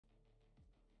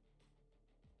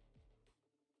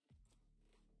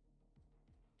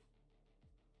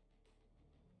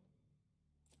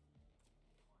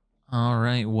All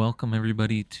right, welcome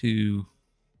everybody to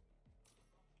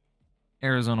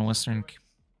Arizona Western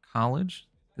College.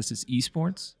 This is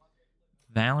Esports.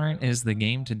 Valorant is the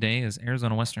game today as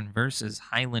Arizona Western versus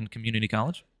Highland Community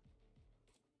College.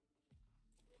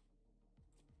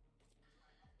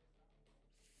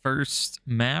 First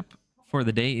map for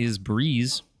the day is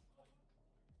Breeze.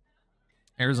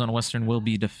 Arizona Western will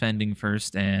be defending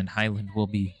first and Highland will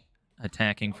be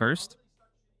attacking first.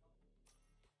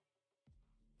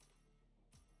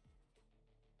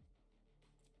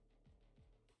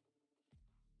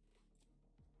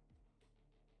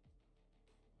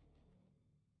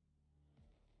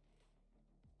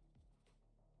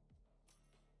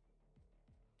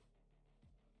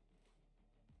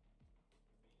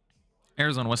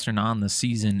 Arizona Western on the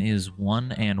season is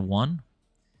 1-1,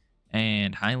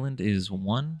 and Highland is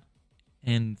 1-2,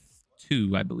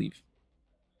 I believe.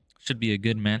 Should be a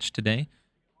good match today.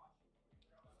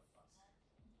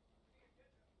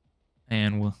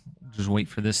 And we'll just wait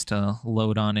for this to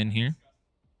load on in here.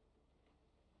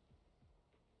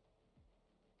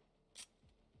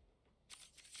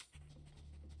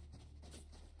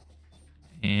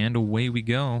 And away we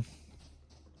go.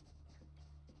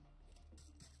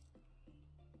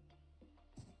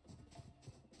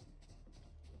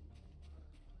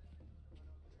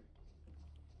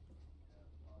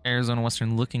 Arizona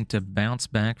Western looking to bounce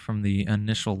back from the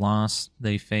initial loss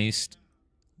they faced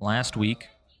last week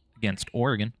against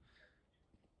Oregon.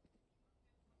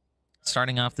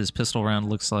 Starting off this pistol round,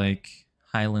 looks like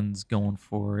Highland's going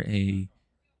for an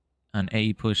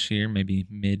A push here, maybe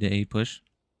mid A push.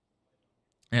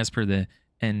 As per the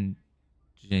NJCAAE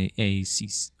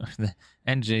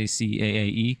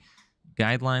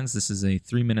guidelines, this is a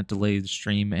 3-minute delayed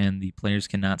stream and the players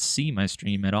cannot see my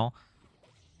stream at all.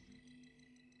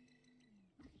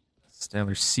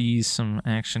 Stellar sees some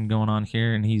action going on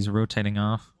here and he's rotating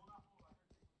off.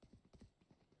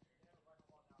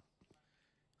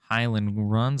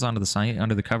 Highland runs onto the site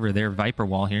under the cover of their Viper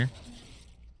wall here.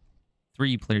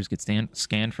 3 players get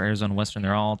scanned for Arizona Western.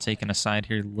 They're all taken aside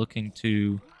here looking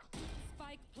to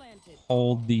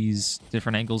hold these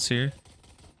different angles here.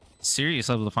 Sirius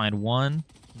able to find one.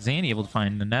 Zanny able to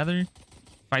find another.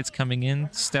 Fight's coming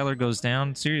in. Stellar goes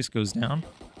down. Sirius goes down.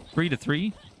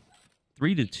 3-3.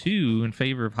 3-2 in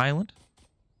favor of Highland.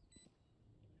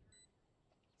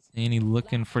 Zanny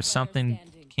looking for something.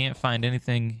 Can't find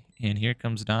anything. And here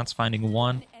comes Dots finding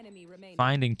one.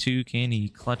 Finding two. Can he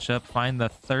clutch up? Find the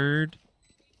third.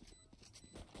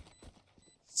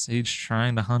 Sage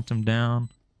trying to hunt him down.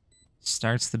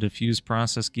 Starts the defuse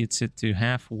process. Gets it to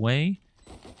halfway.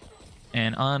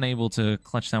 And unable to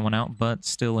clutch that one out. But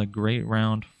still a great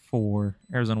round for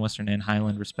Arizona Western and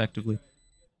Highland respectively.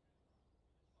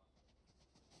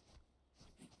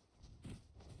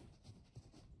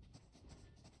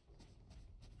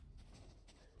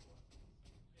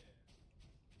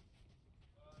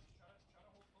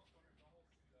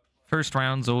 First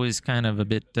round's always kind of a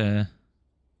bit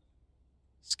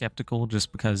skeptical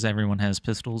just because everyone has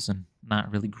pistols and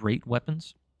not really great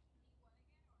weapons.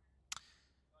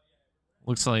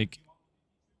 Looks like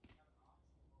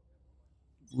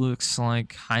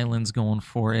Highland's going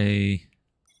for a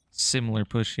similar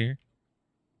push here.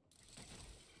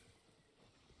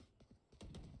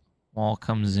 Wall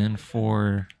comes in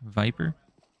for Viper.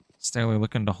 Stellar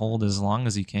looking to hold as long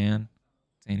as he can.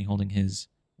 Danny holding his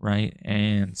right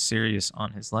and Sirius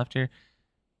on his left here.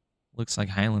 Looks like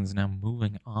Highland's now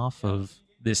moving off of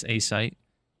this A site.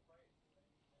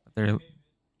 But they're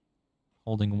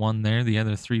holding one there. The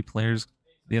other 4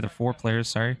 players,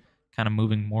 sorry, kind of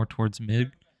moving more towards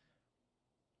mid.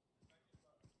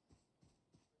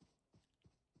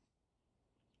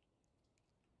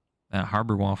 That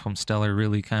harbor wall from Stellar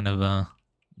really kind of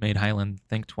made Highland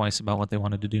think twice about what they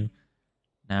wanted to do.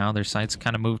 Now their sights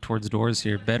kind of move towards doors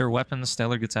here. Better weapons.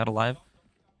 Stellar gets out alive.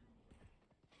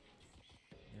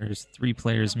 There's 3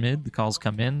 players mid. The calls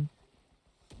come in.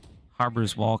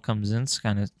 Harbor's wall comes in to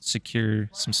kind of secure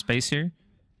some space here.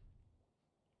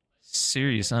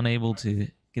 Sirius unable to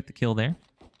get the kill there.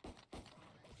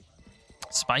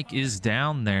 Spike is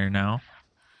down there now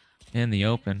in the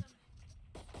open.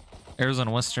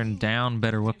 Arizona Western down.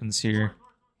 Better weapons here.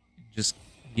 Just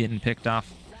getting picked off.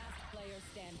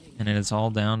 And it is all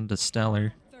down to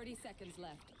Stellar. 30 seconds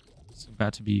left. It's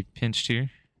about to be pinched here.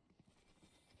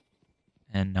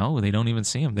 And no, they don't even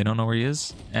see him. They don't know where he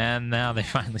is. And now they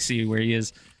finally see where he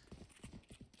is.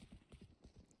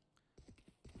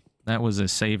 That was a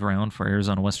save round for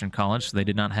Arizona Western College. So they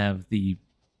did not have the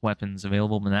weapons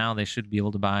available. But now they should be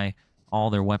able to buy all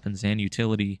their weapons and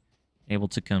utility. Able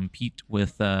to compete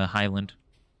with Highland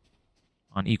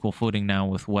on equal footing now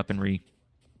with weaponry.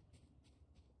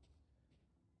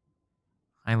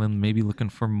 Highland maybe looking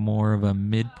for more of a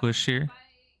mid push here.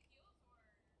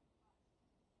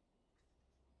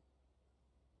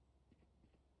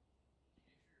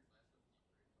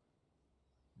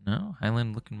 No,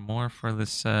 Highland looking more for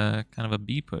this kind of a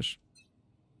B push.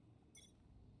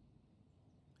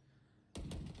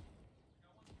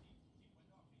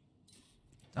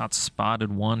 Dot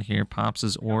spotted one here, pops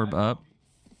his orb up.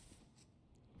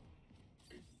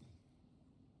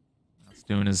 Dot's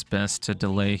doing his best to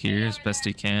delay here as best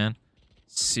he can.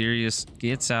 Sirius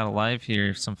gets out alive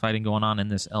here. Some fighting going on in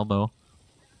this elbow.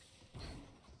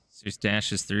 Sirius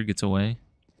dashes through, gets away.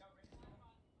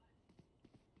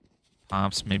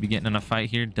 Pops maybe getting in a fight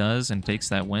here, does, and takes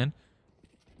that win.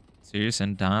 Sirius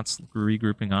and Dots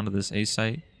regrouping onto this A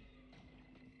site.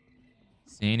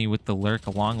 Zanny with the lurk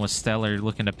along with Stellar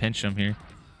looking to pinch him here.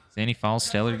 Zanny falls,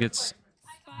 Stellar gets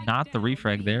not the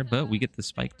refrag there, but we get the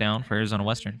spike down for Arizona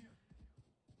Western.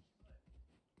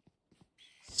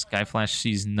 Skyflash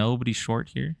sees nobody short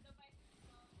here.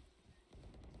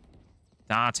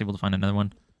 Dots able to find another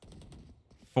one.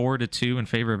 4-2 in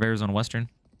favor of Arizona Western.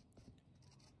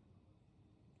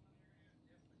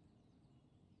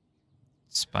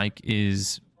 Spike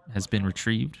has been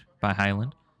retrieved by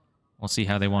Highland. We'll see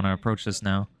how they want to approach this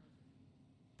now.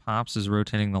 Pops is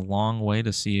rotating the long way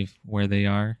to see where they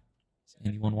are. Is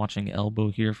anyone watching elbow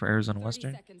here for Arizona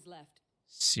Western?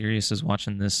 Sirius is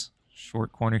watching this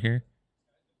short corner here.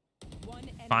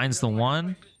 Finds the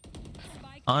one.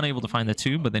 Unable to find the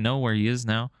two, but they know where he is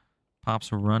now.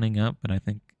 Pops running up, but I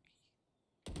think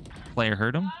player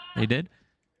heard him. They did.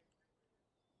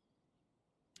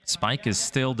 Spike is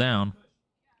still down.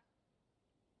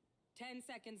 10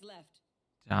 seconds left.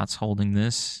 Dots holding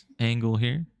this angle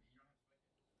here.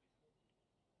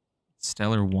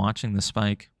 Stellar watching the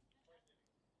spike.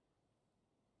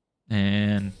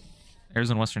 And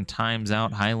Arizona Western times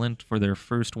out Highland for their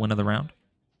first win of the round.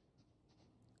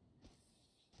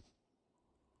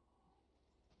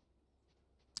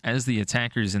 As the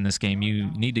attackers in this game,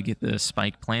 you need to get the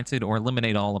spike planted or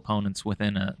eliminate all opponents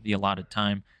within the allotted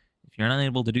time. If you're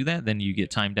unable to do that, then you get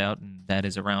timed out, and that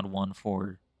is a round one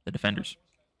for the defenders.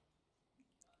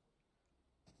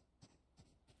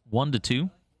 1-2. So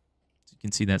you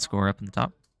can see that score up in the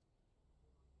top.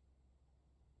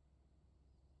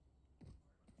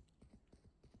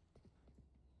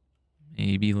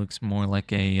 Maybe looks more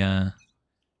like a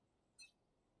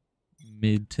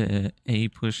mid to A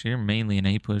push here. Mainly an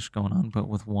A push going on, but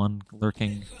with one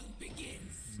lurking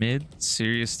mid.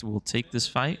 Sirius will take this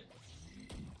fight.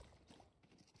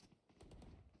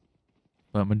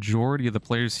 But majority of the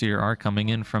players here are coming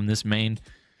in from this main.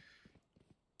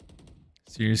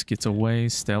 Sirius gets away.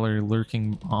 Stellar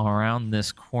lurking around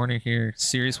this corner here.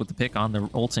 Sirius with the pick on the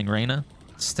ulting Reyna.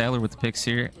 Stellar with the picks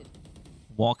here.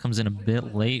 Wall comes in a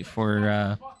bit late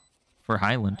for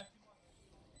Highland.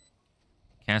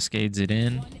 Cascades it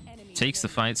in. Takes the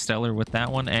fight. Stellar with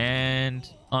that one. And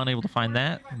unable to find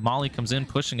that. Molly comes in,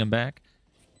 pushing him back.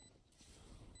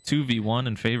 2v1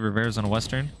 in favor of Arizona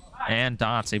Western. And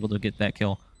Dots able to get that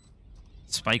kill.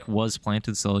 Spike was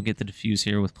planted, so they'll get the defuse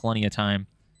here with plenty of time.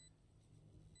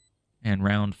 And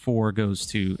round 4 goes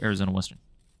to Arizona Western.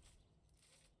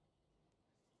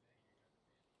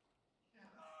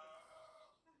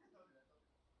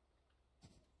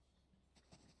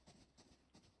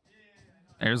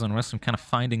 Arizona Western kind of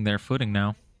finding their footing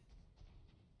now.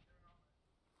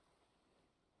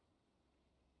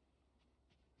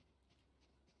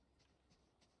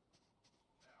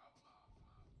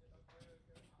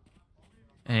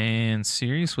 And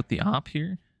Sirius with the op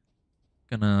here.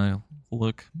 Gonna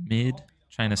look mid,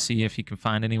 trying to see if he can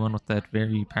find anyone with that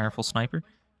very powerful sniper.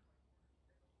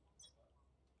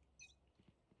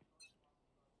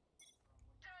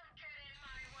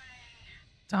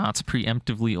 Dots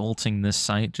preemptively ulting this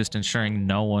site, just ensuring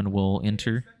no one will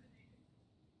enter.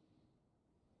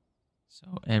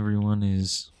 So everyone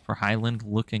is, for Highland,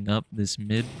 looking up this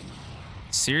mid.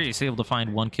 Sirius able to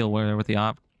find one kill there with the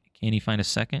op. Can he find a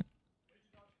second?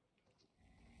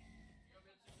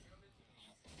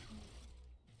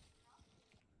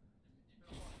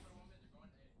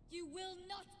 You will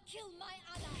not kill my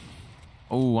ally.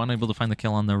 Oh, unable to find the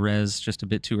kill on the res, just a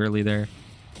bit too early there.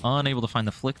 Unable to find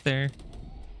the flick there.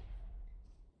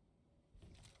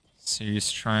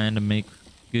 Sirius trying to make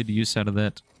good use out of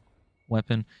that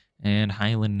weapon. And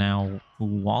Highland now, who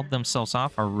walled themselves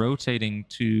off, are rotating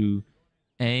to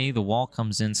A. The wall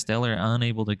comes in. Stellar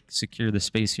unable to secure the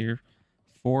space here.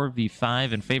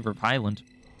 4v5 in favor of Highland.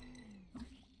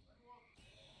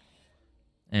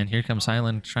 And here comes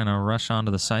Highland trying to rush onto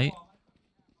the site.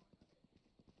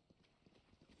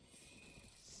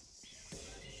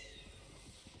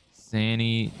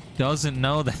 Zanny doesn't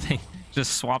know that they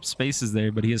just swapped spaces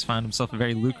there, but he has found himself a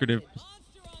very lucrative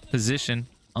position.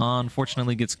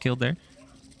 Unfortunately, gets killed there.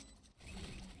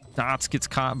 Dots gets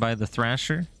caught by the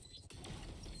Thrasher.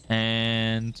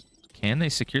 And can they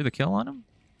secure the kill on him?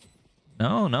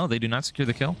 No, they do not secure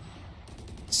the kill.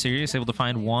 Sirius able to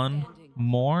find one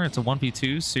more. It's a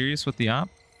 1v2. Sirius with the op.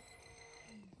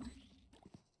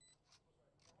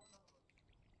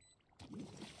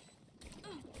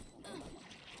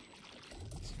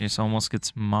 Sirius almost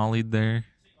gets mollied there.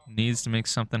 Needs to make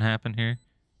something happen here.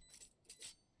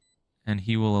 And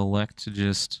he will elect to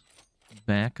just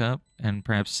back up and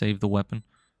perhaps save the weapon.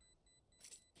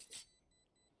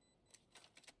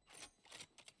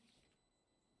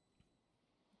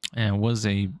 And was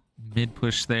a mid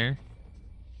push there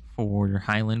for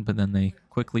Highland, but then they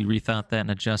quickly rethought that and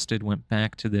adjusted, went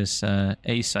back to this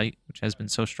A site, which has been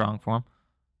so strong for them.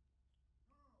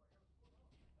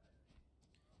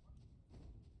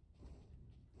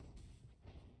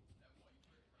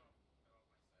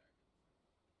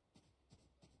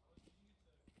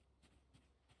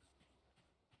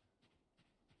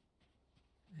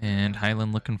 And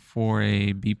Highland looking for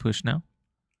a B push now.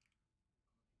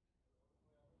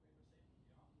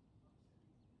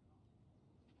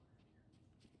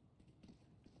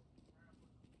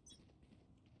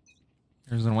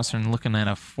 Arizona Western looking at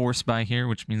a force buy here,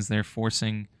 which means they're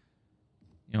forcing,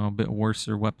 you know, a bit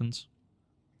worser weapons.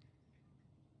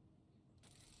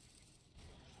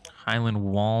 Highland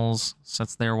walls,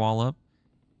 sets their wall up.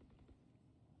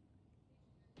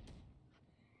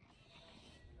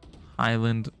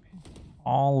 Highland,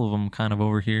 all of them kind of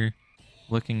over here,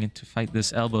 looking to fight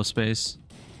this elbow space.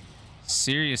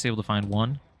 Sirius able to find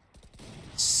one.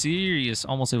 Sirius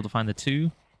almost able to find the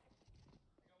two.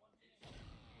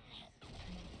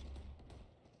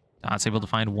 Dot's able to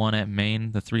find one at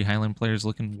main. The three Highland players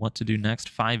looking what to do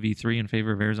next. 5v3 in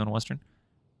favor of Arizona Western.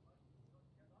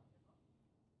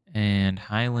 And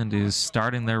Highland is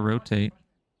starting their rotate.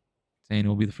 Zane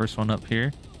will be the first one up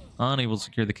here. Unable to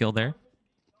secure the kill there.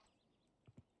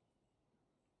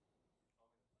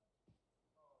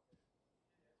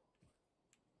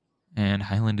 And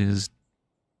Highland is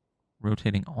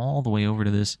rotating all the way over to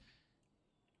this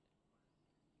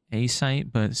A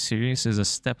site, but Sirius is a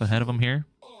step ahead of him here.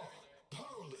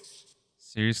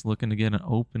 Sirius looking to get an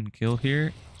open kill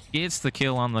here. Gets the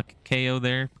kill on the KO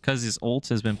there because his ult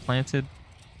has been planted.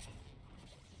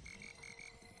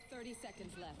 30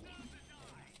 seconds left.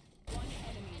 One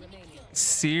enemy remaining.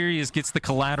 Sirius gets the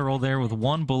collateral there with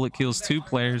one bullet, kills two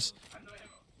players.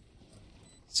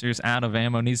 Sirius out of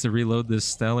ammo, needs to reload this.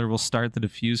 Stellar will start the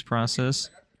defuse process.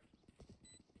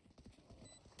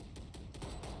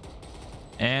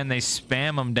 And they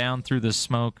spam him down through the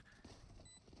smoke.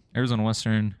 Arizona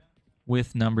Western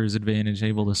with numbers advantage,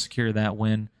 able to secure that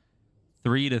win.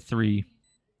 3-3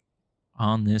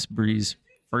 on this Breeze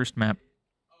first map.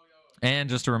 And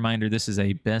just a reminder, this is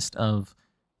a best of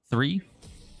 3.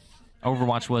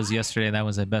 Overwatch was yesterday. That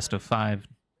was a best of 5.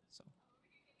 So,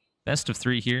 best of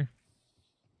 3 here.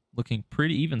 Looking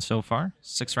pretty even so far.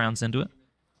 6 rounds into it.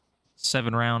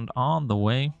 7 round on the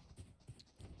way.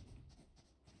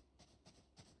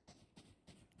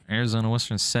 Arizona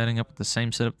Western setting up the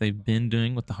same setup they've been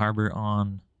doing with the Harbor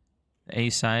on the A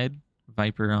side,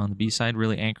 Viper on the B side,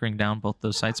 really anchoring down both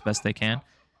those sites best they can.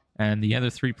 And the other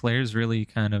 3 players really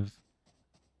kind of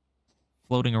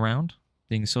floating around,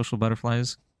 being social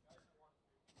butterflies,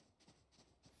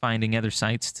 finding other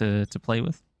sites to play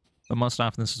with. But most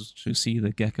often this is to see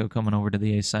the Gecko coming over to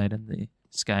the A side and the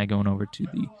Sky going over to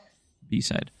the B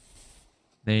side.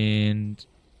 Then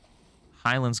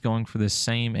Highland's going for the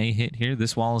same A hit here.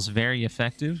 This wall is very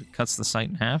effective. It cuts the site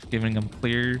in half, giving them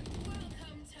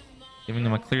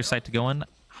a clear site to go in.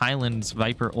 Highland's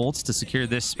Viper ults to secure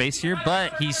this space here,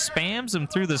 but he spams him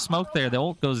through the smoke there. The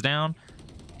ult goes down.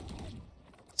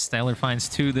 Stellar finds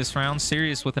 2 this round.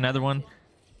 Sirius with another one.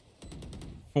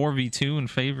 4v2 in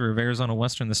favor of Arizona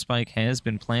Western. The spike has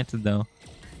been planted, though.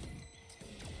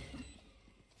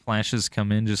 Flashes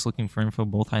come in, just looking for info.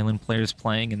 Both Highland players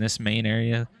playing in this main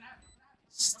area.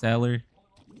 Stellar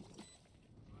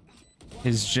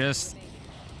is just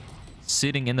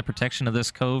sitting in the protection of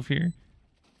this cove here.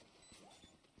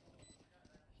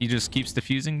 He just keeps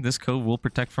defusing. This cove will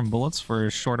protect from bullets for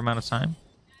a short amount of time.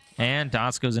 And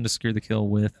Dots goes in to secure the kill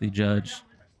with the Judge.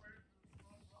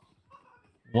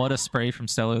 What a spray from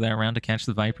Stellar that round to catch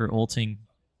the Viper, ulting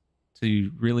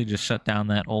to really just shut down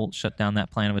that ult, shut down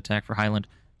that plan of attack for Highland.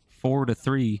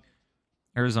 4-3.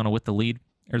 Arizona with the lead.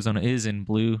 Arizona is in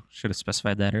blue. Should have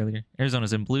specified that earlier.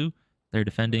 Arizona's in blue. They're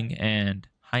defending. And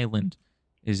Highland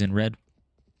is in red.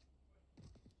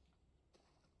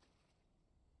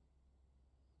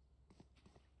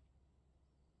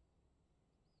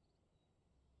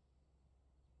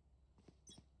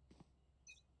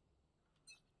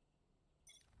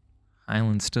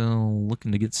 Highland still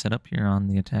looking to get set up here on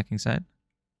the attacking side.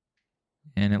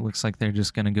 And it looks like they're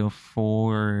just going to go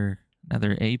for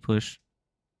another A push.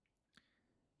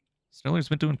 Stellar's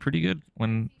been doing pretty good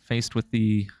when faced with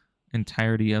the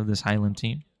entirety of this Highland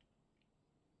team.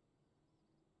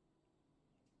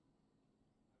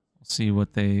 We'll see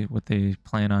what they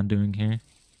plan on doing here.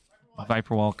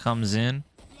 Viper Wall comes in.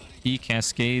 He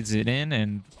cascades it in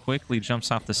and quickly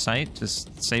jumps off the site to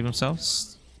save himself.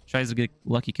 Tries to get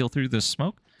lucky kill through the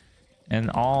smoke. And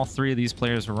all three of these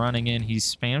players are running in. He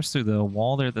spams through the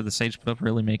wall there that the Sage put up,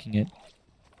 really making it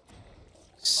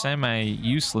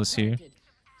semi-useless here.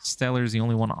 Stellar's the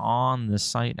only one on the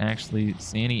site, actually.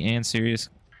 Zanny and Sirius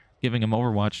giving him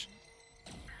Overwatch.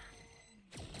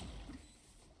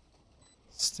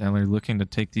 Stellar looking to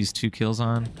take these 2 kills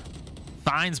on.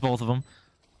 Finds both of them.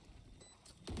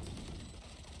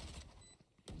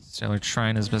 Stellar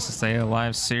trying his best to stay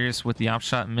alive. Sirius with the op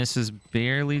shot misses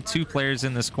barely. 2 players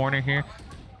in this corner here.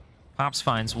 Pops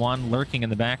finds one lurking in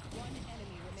the back.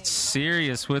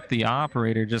 Sirius with the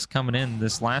operator just coming in.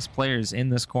 This last player's in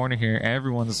this corner here.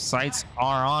 Everyone's sights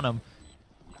are on him.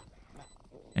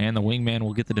 And the wingman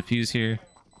will get the defuse here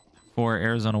for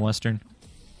Arizona Western.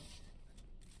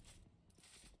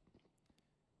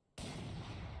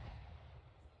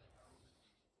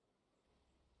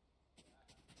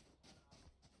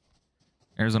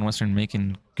 Arizona Western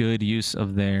making good use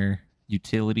of their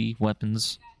utility,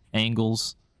 weapons,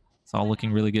 angles. It's all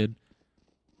looking really good.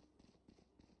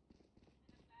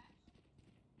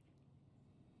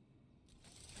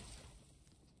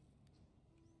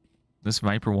 This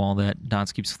Viper Wall that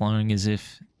Dots keeps flowing as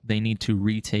if they need to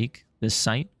retake this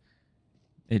site.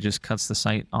 It just cuts the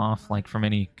site off like from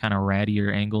any kind of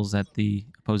rattier angles that the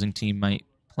opposing team might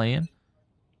play in.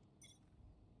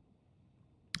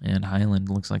 And Highland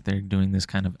looks like they're doing this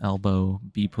kind of elbow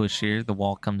B push here. The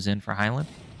wall comes in for Highland.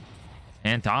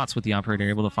 And Dots with the operator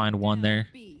able to find one there.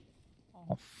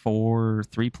 All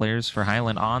 3 players for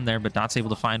Highland on there, but Dots able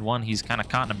to find one. He's kind of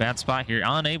caught in a bad spot here.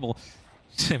 Unable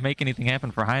to make anything happen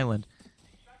for Highland.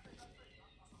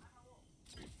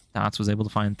 Dots was able to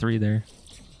find 3 there.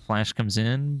 Flash comes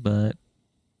in, but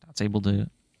Dots able to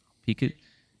peek it.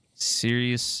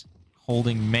 Sirius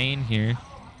holding main here.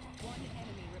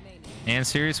 And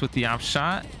Sirius with the op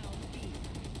shot.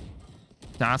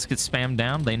 Dots gets spammed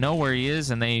down. They know where he is,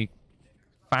 and they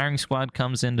firing squad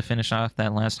comes in to finish off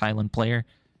that last Highland player.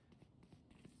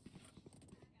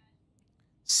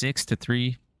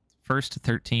 6-3, first to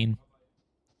 13.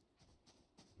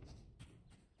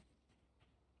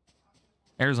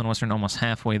 Arizona Western almost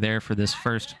halfway there for this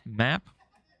first map.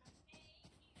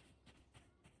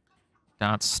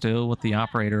 Dots still with the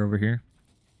operator over here.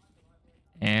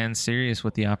 And Sirius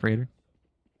with the operator.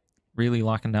 Really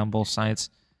locking down both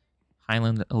sides.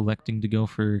 Highland electing to go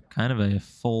for kind of a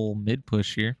full mid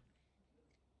push here.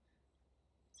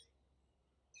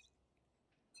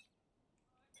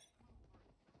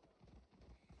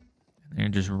 They're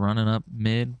just running up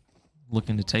mid,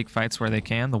 looking to take fights where they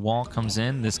can. The wall comes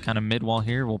in. This kind of mid wall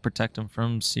here will protect them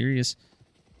from Sirius.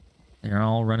 They're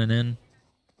all running in.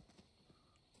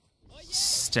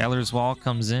 Stellar's wall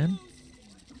comes in.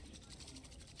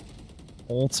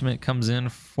 Ultimate comes in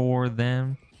for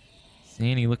them.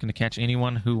 Zanny looking to catch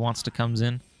anyone who wants to comes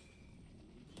in.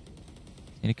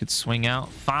 And he could swing out.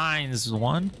 Finds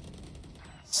one.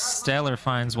 Stellar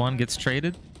finds one, gets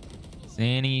traded.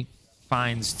 Zanny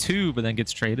finds 2, but then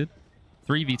gets traded.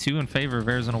 3v2 in favor of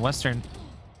Arizona Western.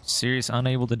 Sirius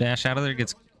unable to dash out of there.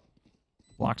 Gets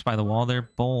blocked by the wall there.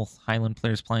 Both Highland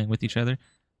players playing with each other.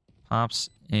 Pops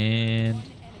and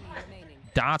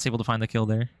Dots able to find the kill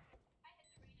there.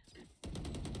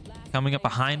 Coming up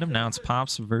behind him, now it's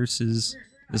Pops versus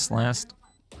this last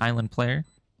Highland player.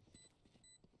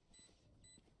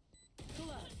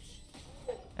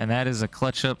 And that is a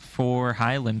clutch up for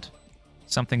Highland.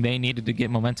 Something they needed to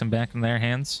get momentum back in their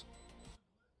hands.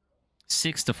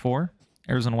 6-4.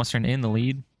 Arizona Western in the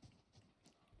lead.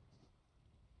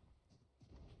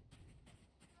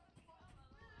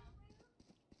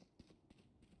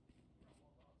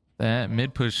 That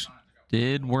mid push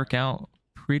did work out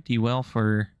pretty well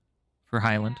for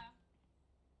Highland.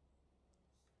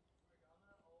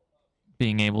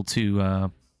 Being able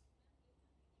to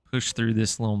push through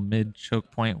this little mid choke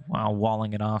point while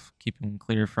walling it off, keeping them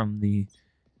clear from the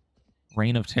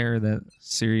reign of terror that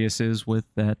Sirius is with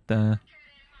that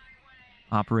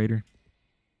operator.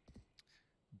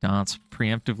 Dots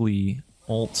preemptively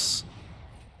ults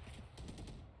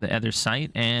the other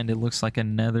site, and it looks like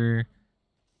another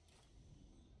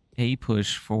A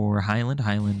push for Highland.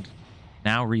 Highland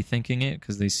now rethinking it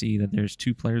because they see that there's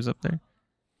 2 players up there.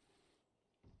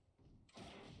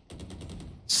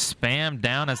 spammed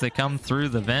down as they come through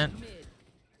the vent.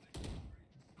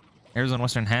 Arizona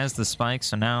Western has the spike,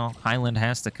 so now Highland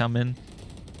has to come in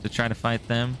to try to fight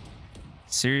them.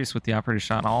 Sirius with the operator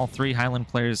shot. All three Highland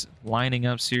players lining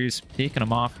up. Sirius picking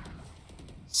them off.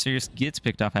 Sirius gets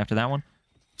picked off after that one.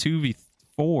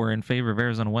 2v4 in favor of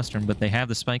Arizona Western, but they have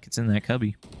the spike. It's in that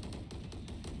cubby.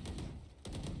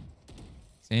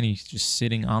 Zanny's just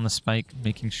sitting on the spike,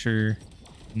 making sure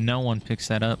no one picks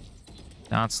that up.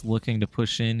 Dot's looking to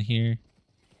push in here.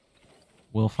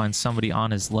 Will find somebody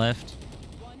on his left.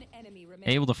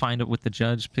 Able to find it with the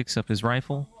judge. Picks up his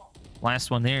rifle.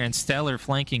 Last one there, and Stellar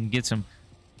flanking gets him.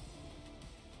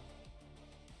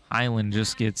 Highland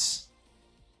just gets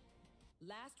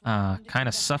kind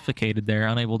of suffocated there,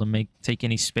 unable to take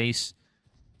any space.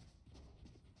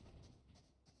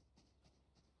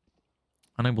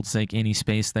 Unable to take any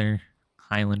space there.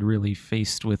 Highland really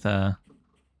faced with a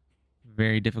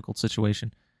very difficult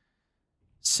situation.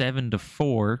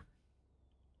 7-4.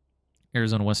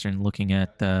 Arizona Western looking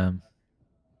at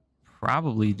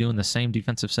probably doing the same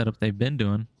defensive setup they've been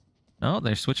doing. No,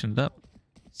 they're switching it up.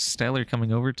 Stellar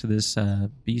coming over to this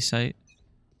B site,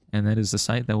 and that is the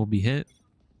site that will be hit.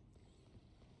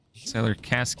 Stellar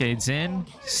cascades in,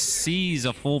 sees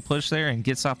a full push there, and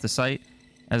gets off the site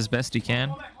as best he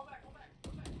can.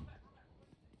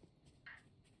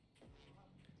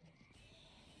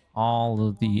 All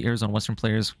of the Arizona Western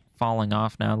players falling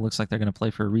off now. It looks like they're going to play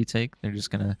for a retake. They're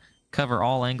just going to cover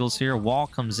all angles here. Wall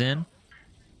comes in.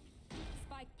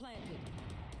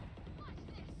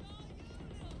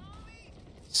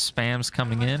 Spam's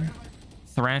coming in.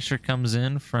 Thrasher comes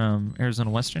in from Arizona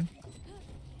Western.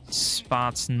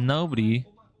 Spots nobody.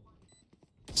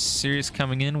 Sirius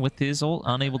coming in with his ult.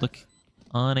 Unable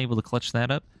to clutch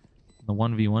that up. The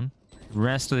 1v1.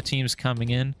 Rest of the team's coming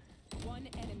in.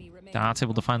 Dot's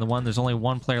able to find the one. There's only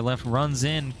one player left. Runs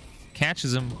in.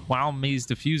 Catches him while May's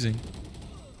defusing.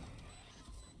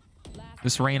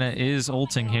 This Reyna is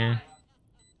ulting here.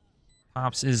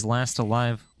 Pops is last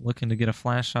alive. Looking to get a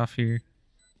flash off here.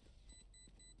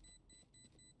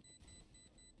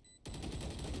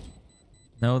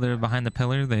 No, they're behind the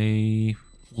pillar. They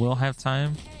will have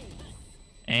time.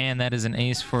 And that is an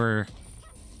ace for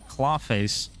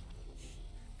Clawface.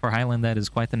 For Highland, that is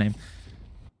quite the name.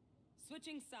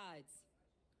 Switching sides.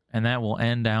 And that will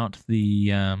end out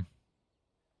the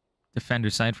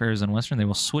defender side for Arizona Western. They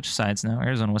will switch sides now.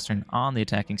 Arizona Western on the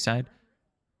attacking side.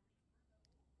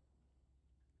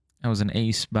 That was an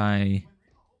ace by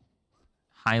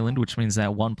Highland, which means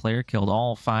that one player killed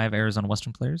all 5 Arizona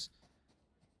Western players.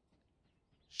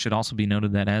 Should also be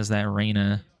noted that as that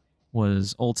Reyna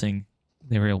was ulting,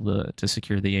 they were able to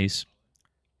secure the ace,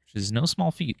 which is no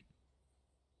small feat.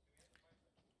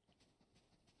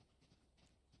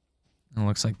 It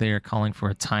looks like they are calling for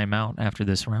a timeout after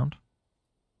this round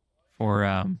for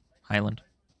Highland.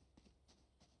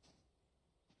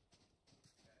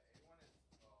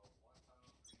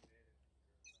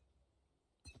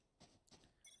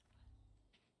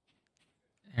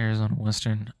 Arizona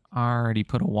Western already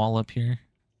put a wall up here.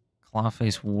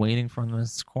 Clawface waiting from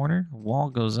this corner. Wall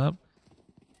goes up.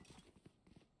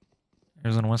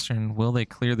 Arizona Western, will they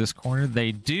clear this corner?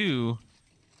 They do.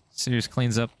 Sirius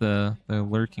cleans up the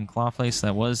lurking Clawface.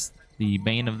 That was the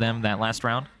bane of them that last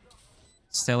round.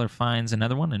 Stellar finds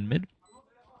another one in mid.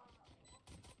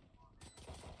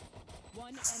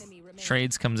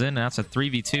 Trades comes in, and that's a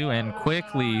 3v2, and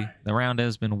quickly the round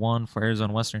has been won for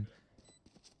Arizona Western.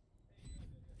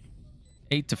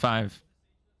 8-5.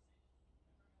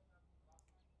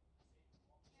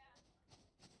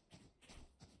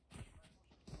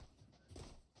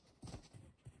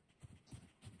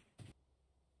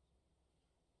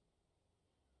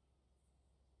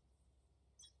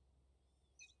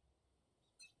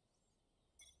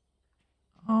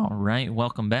 All right,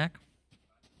 welcome back.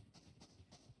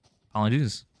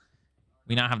 Apologies.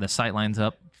 We now have the sight lines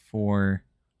up for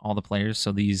all the players,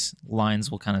 so these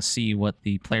lines will kind of see what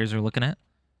the players are looking at.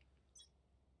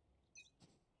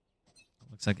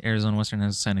 Looks like Arizona Western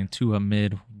has sending 2 up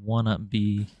mid, 1 up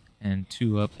B, and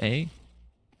 2 up A.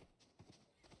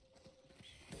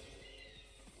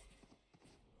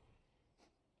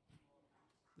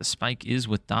 The spike is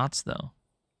with Dots, though.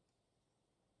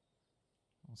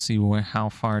 We'll see how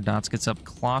far Dots gets up.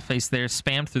 Clawface there,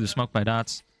 spammed through the smoke by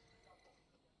Dots.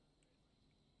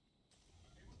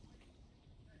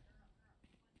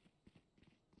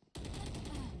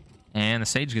 And the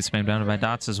Sage gets spammed out by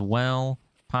Dots as well.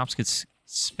 Pops gets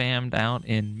spammed out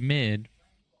in mid.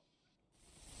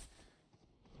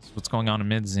 That's what's going on in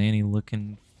mid. Zanny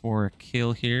looking for a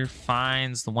kill here.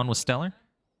 Finds the one with Stellar.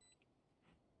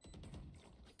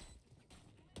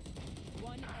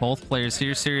 Both players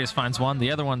here. Sirius finds one.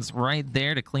 The other one's right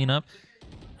there to clean up.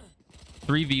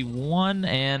 3v1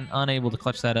 and unable to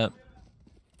clutch that up.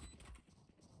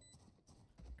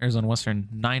 Arizona Western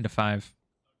 9-5.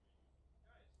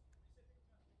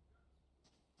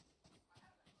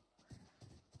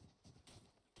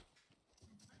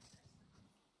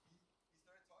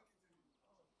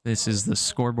 This is the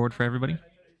scoreboard for everybody.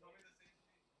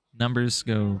 Numbers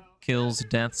go kills,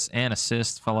 deaths, and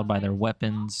assists, followed by their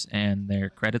weapons and their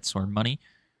credits or money.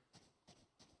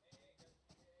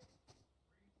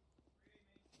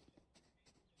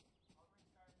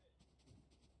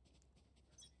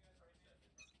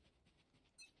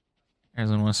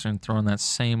 Arizona Western throwing that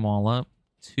same wall up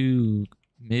to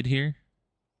mid here.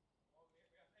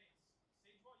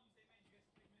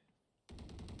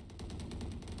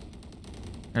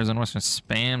 Arizona Western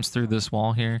spams through this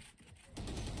wall here.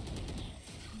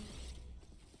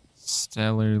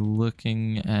 Stellar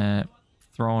looking at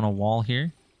throwing a wall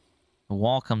here. The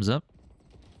wall comes up.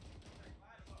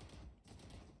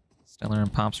 Stellar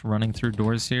and Pops running through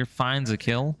doors here. Finds a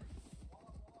kill.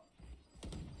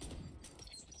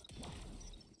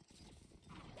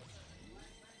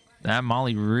 That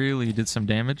molly really did some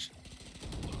damage.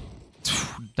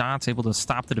 Dot's able to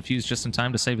stop the defuse just in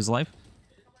time to save his life.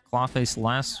 Clawface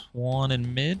last one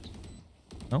in mid.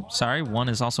 Oh, sorry. One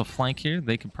is also flank here.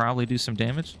 They could probably do some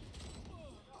damage.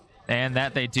 And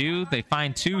that they do. They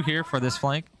find two here for this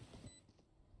flank.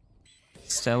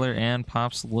 Stellar and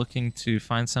Pops looking to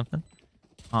find something.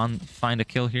 Find a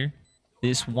kill here.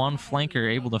 This one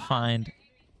flanker able to find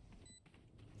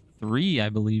three, I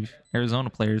believe, Arizona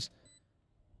players.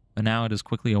 But now it is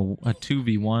quickly a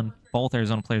 2v1. Both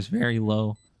Arizona players very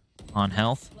low on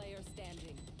health.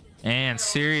 And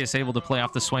Sirius able to play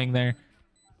off the swing there.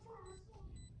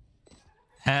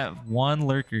 Have one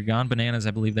lurker, Gone Bananas,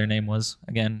 I believe their name was.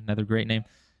 Again, another great name.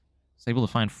 Was able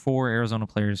to find 4 Arizona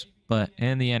players, but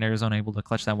in the end, Arizona able to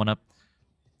clutch that one up.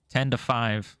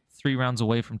 10-5, 3 rounds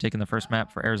away from taking the first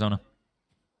map for Arizona.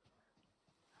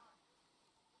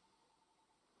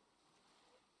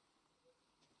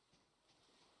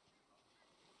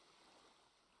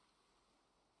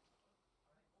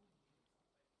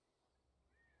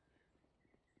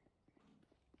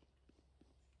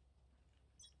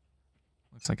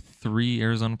 Looks like 3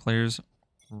 Arizona players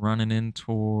running in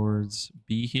towards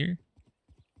B here.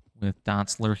 With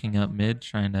Dots lurking up mid,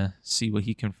 trying to see what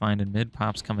he can find in mid.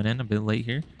 Pops coming in a bit late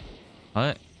here.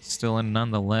 But still in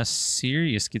nonetheless.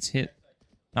 Sirius gets hit.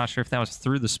 Not sure if that was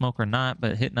through the smoke or not,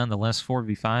 but hit nonetheless.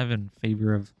 4v5 in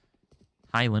favor of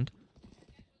Highland.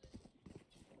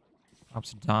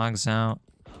 Pops dogs out.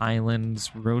 Highland's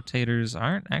rotators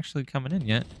aren't actually coming in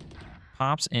yet.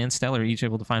 Pops and Stellar each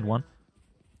able to find one.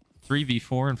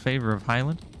 3v4 in favor of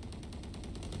Highland.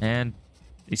 And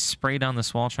they spray down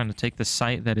this wall trying to take the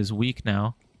site that is weak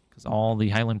now. Because all the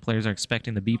Highland players are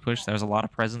expecting the B push. There's a lot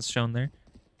of presence shown there.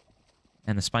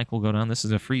 And the spike will go down. This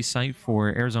is a free site for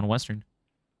Arizona Western.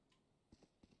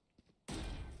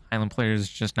 Highland players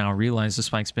just now realize the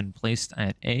spike's been placed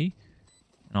at A.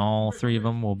 And all 3 of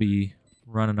them will be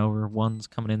running over. One's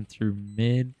coming in through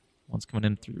mid. One's coming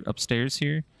in through upstairs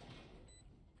here.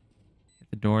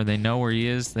 The door, they know where he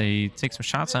is. They take some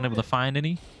shots, unable to find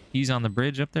any. He's on the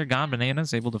bridge up there. Gone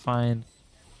Bananas, able to find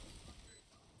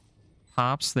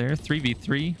Pops there.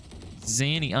 3v3.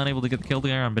 Zanny unable to get the kill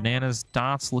there on Bananas.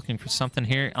 Dots looking for something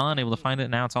here. Unable to find it.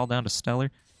 Now it's all down to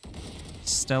Stellar.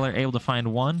 Stellar able to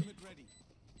find one.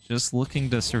 Just looking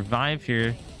to survive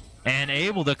here. And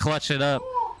able to clutch it up.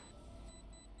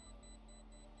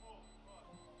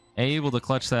 Able to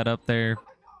clutch that up there.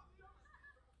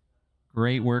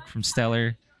 Great work from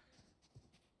Stellar.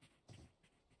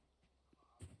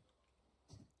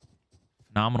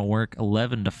 Phenomenal work.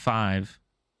 11-5.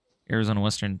 Arizona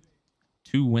Western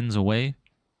 2 wins away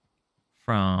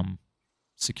from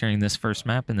securing this first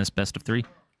map in this best of 3.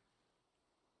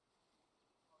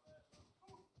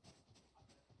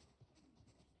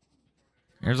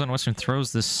 Arizona Western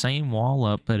throws the same wall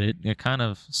up, but it kind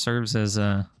of serves as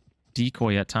a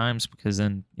decoy at times, because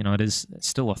then, you know, it is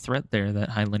still a threat there that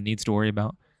Highland needs to worry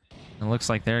about. And it looks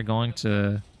like they're going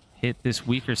to hit this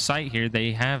weaker site here.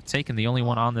 They have taken the only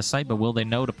one on this site, but will they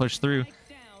know to push through?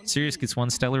 Sirius gets one.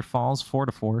 Stellar falls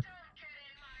 4-4.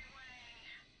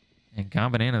 And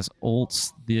Gone Bananas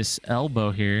ults this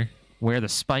elbow here where the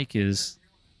spike is.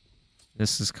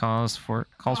 This is calls for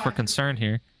concern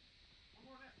here.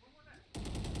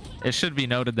 It should be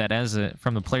noted that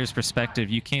from the player's perspective,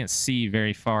 you can't see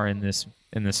very far in this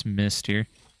mist here.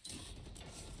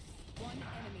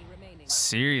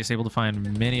 Sirius able to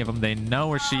find many of them. They know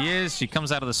where she is. She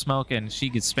comes out of the smoke and she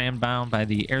gets spammed down by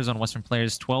the Arizona Western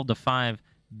players. 12-5.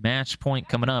 Match point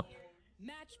coming up.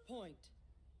 Match point.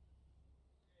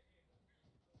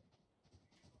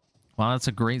 Well, that's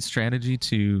a great strategy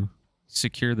to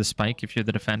secure the spike if you're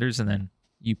the defenders, and then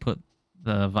you put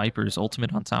the Viper's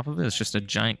ultimate on top of it. It's just a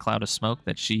giant cloud of smoke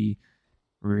that she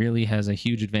really has a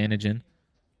huge advantage in.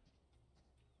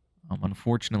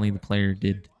 Unfortunately, the player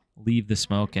did leave the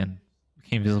smoke and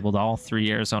became visible to all 3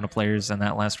 Arizona players in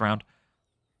that last round.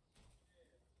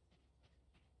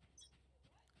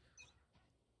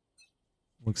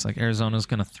 Looks like Arizona's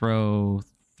going to throw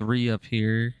 3 up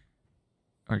here.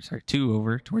 Or, sorry, 2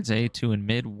 over towards A, 2 in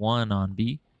mid, 1 on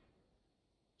B.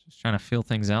 Just trying to feel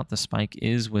things out. The spike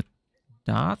is with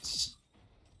Dots.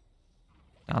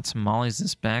 Dots mollies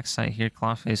this backside here.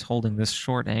 Clawface holding this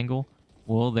short angle.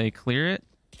 Will they clear it?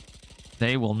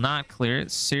 They will not clear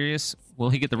it. Serious. Will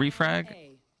he get the refrag?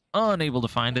 Unable to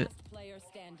find it.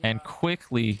 And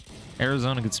quickly,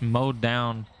 Arizona gets mowed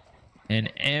down in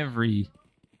every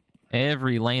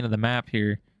lane of the map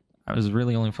here. I was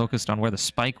really only focused on where the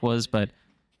spike was, but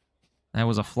that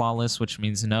was a flawless, which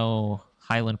means no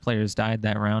Highland players died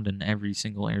that round, and every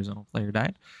single Arizona player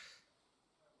died.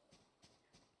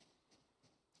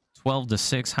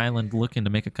 12-6, Highland looking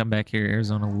to make a comeback here.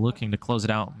 Arizona looking to close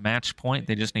it out. Match point.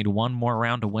 They just need 1 more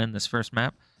round to win this first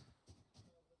map.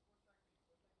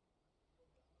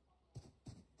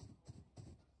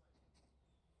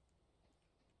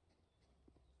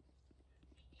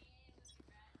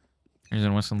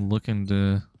 Arizona Western looking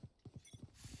to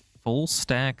full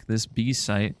stack this B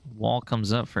site. Wall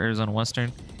comes up for Arizona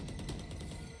Western.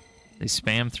 They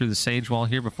spam through the Sage Wall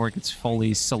here before it gets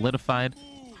fully solidified.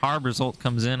 Harbor's ult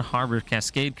comes in. Harbor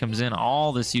Cascade comes in.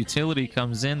 All this utility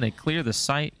comes in. They clear the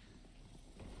site.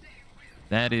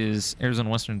 That is Arizona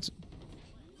Western's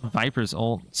Viper's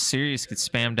ult. Sirius gets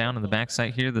spammed down in the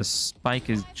backside here. The spike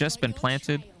has just been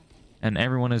planted, and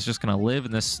everyone is just going to live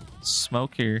in this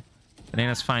smoke here.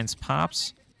 Bananas finds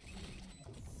Pops.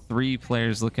 3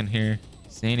 players looking here.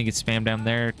 Zany gets spammed down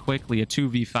there. Quickly, a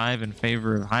 2v5 in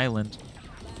favor of Highland.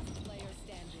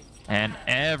 And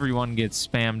everyone gets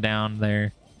spammed down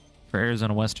there for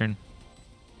Arizona Western.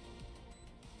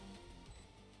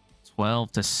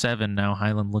 12-7 now.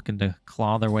 Highland looking to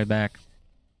claw their way back.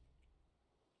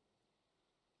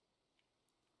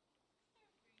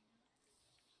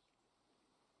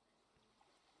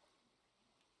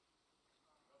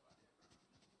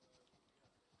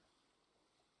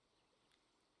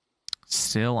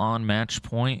 Still on match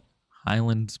point.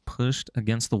 Highland's pushed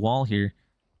against the wall here.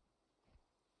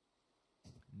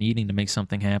 Needing to make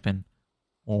something happen,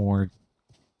 or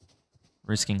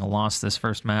risking a loss this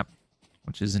first map,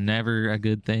 which is never a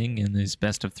good thing in these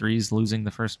best of 3s. Losing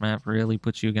the first map really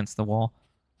puts you against the wall.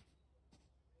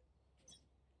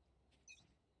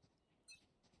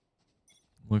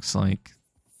 Looks like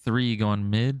 3 going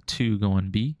mid, 2 going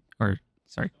B. Or,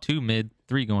 sorry, 2 mid,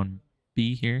 3 going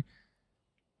B here.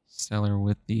 Stellar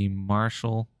with the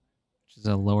Marshall, which is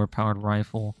a lower powered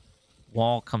rifle.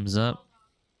 Wall comes up.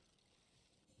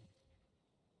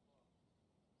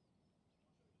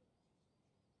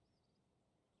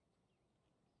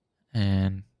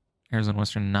 And Arizona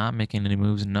Western not making any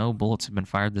moves. No bullets have been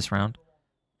fired this round.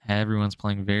 Everyone's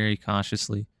playing very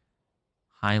cautiously.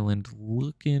 Highland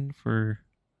looking for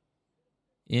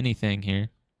anything here.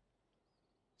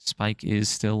 Spike is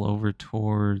still over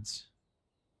towards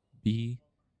B.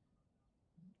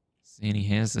 Zany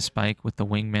has the spike with the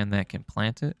wingman that can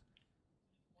plant it.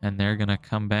 And they're going to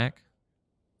come back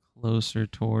closer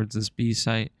towards this B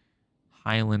site.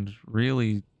 Highland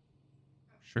really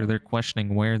sure they're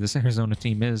questioning where this Arizona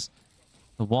team is.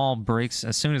 The wall breaks.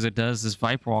 As soon as it does, this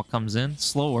Viper wall comes in.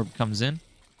 Slow orb comes in.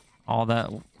 All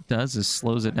that does is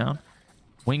slows it down.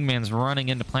 Wingman's running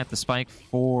in to plant the spike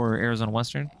for Arizona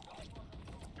Western.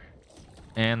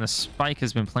 And the spike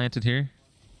has been planted here.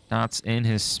 Dots in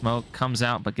his smoke, comes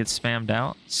out but gets spammed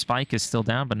out. Spike is still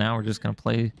down, but now we're just going to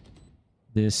play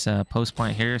this post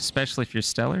plant here, especially if you're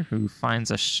Stellar, who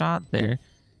finds a shot there.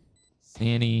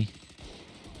 Zanny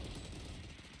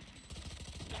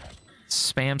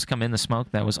spams come in the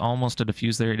smoke. That was almost a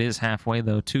defuse there. It is halfway,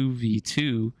 though.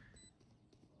 2v2.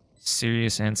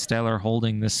 Sirius and Stellar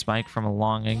holding this spike from a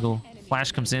long angle.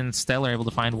 Flash comes in. Stellar able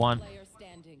to find one.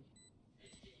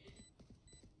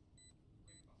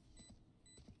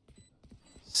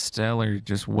 Stellar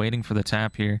just waiting for the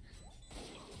tap here.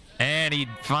 And he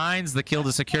finds the kill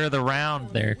to secure the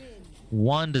round there.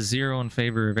 1-0 in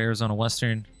favor of Arizona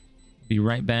Western. Be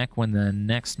right back when the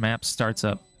next map starts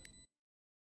up.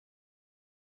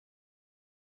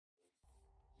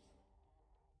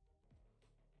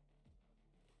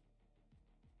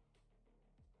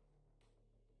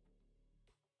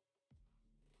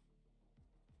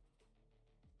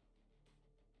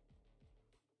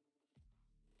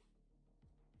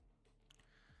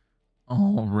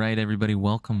 All right, everybody,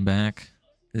 welcome back.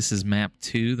 This is map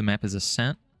 2. The map is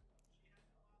Ascent.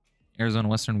 Arizona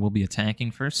Western will be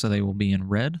attacking first, so they will be in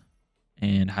red.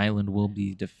 And Highland will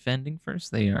be defending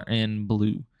first. They are in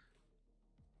blue.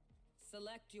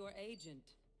 Select your agent.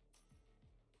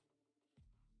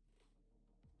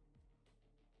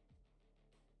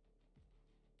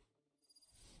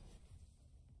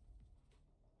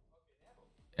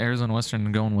 Arizona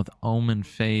Western going with Omen,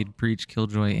 Fade, Breach,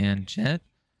 Killjoy, and Jet.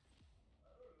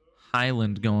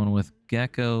 Highland going with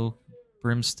Gecko,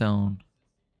 Brimstone,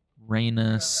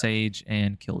 Reyna, Sage,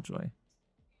 and Killjoy.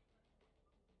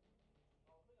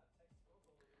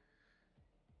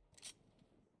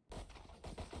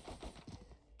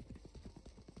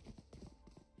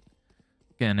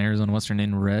 Again, Arizona Western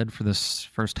in red for this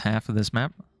first half of this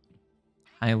map.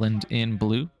 Highland in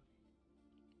blue.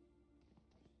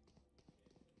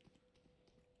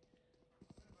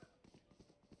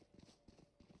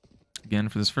 Again,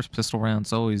 for this first pistol round,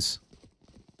 it's always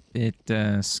a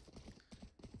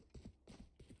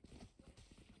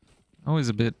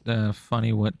bit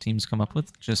funny what teams come up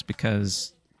with, just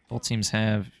because both teams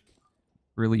have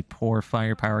really poor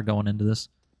firepower going into this.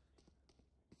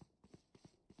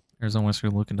 Arizona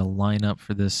Western looking to line up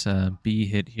for this B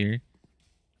hit here.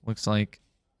 Looks like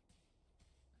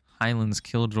Highland's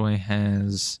Killjoy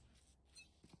has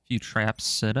a few traps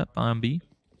set up on B.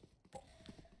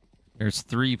 There's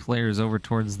 3 players over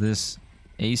towards this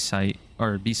A site,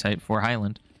 or B site for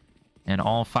Highland. And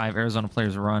all 5 Arizona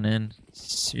players run in.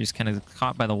 Sirius kind of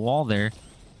caught by the wall there.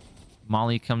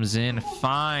 Molly comes in,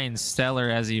 finds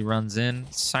Stellar as he runs in.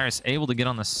 Cyrus able to get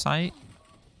on the site.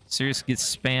 Sirius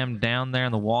gets spammed down there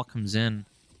and the wall comes in.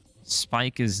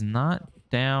 Spike is not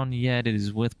down yet. It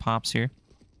is with Pops here.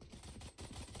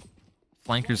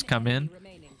 Flankers come in.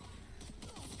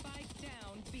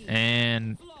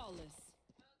 And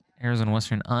Arizona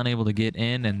Western unable to get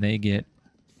in, and they get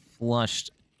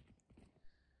flushed.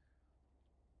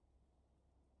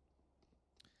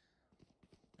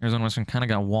 Arizona Western kind of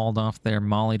got walled off there,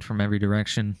 mollied from every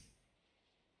direction.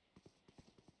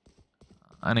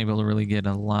 Unable to really get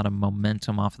a lot of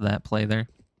momentum off of that play there.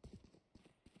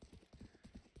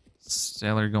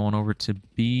 Stellar going over to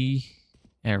B.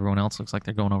 Everyone else looks like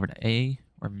they're going over to A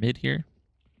or mid here.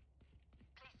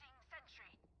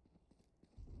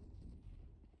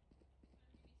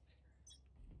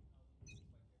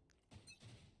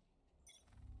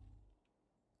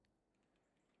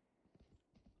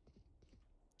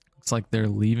 Looks like they're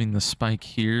leaving the spike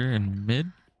here in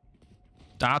mid.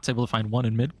 Dot's able to find one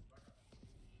in mid.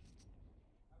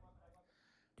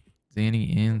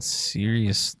 Danny and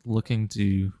Sirius looking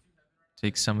to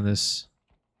take some of this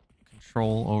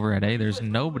control over at A. There's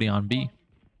nobody on B.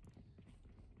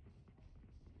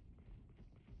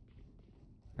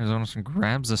 Arizona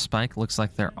grabs the spike. Looks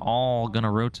like they're all going to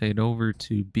rotate over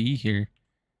to B here.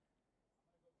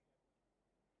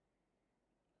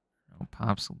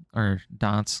 Pops or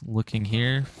Dots looking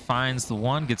here. Finds the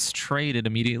one. Gets traded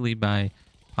immediately by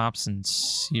Pops and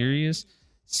Sirius.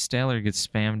 Stellar gets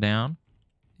spammed down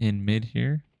in mid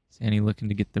here. Sandy looking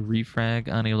to get the refrag.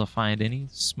 Unable to find any.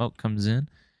 Smoke comes in.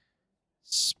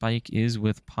 Spike is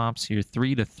with Pops here.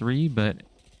 3-3, but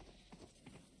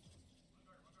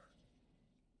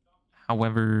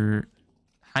however,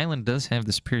 Highland does have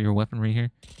the superior weaponry here.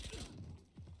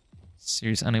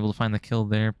 Sirius unable to find the kill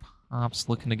there. Pops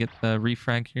looking to get the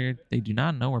refrag here. They do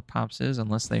not know where Pops is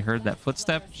unless they heard that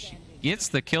footstep. She gets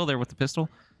the kill there with the pistol.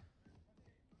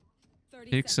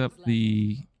 Picks up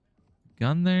the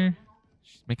gun there.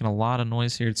 She's making a lot of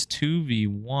noise here. It's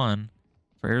 2v1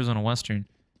 for Arizona Western.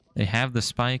 They have the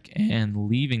spike and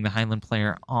leaving the Highland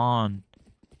player on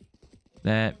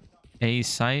that A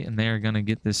site, and they're going to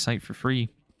get this site for free.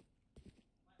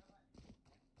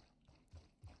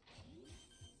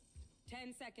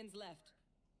 10 seconds left.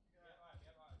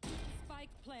 Spike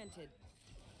planted.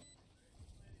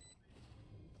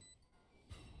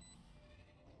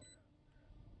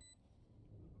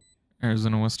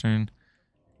 Arizona Western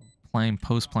playing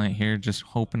post plant here, just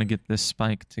hoping to get this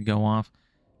spike to go off.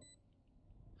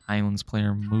 Highlands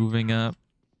player moving up,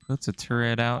 puts a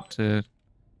turret out to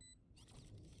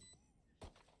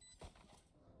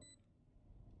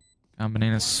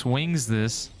Banana swings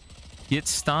this,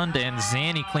 gets stunned, and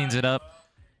Zanny cleans it up.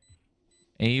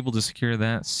 Able to secure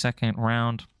that second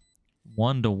round,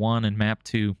 1-1 in map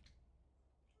 2.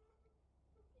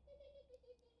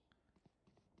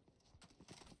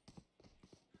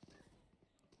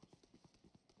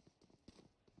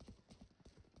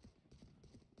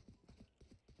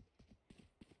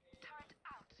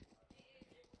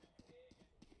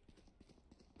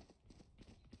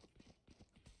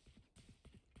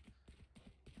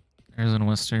 Arizona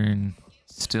Western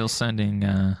still sending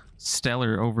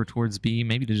Stellar over towards B,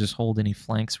 maybe to just hold any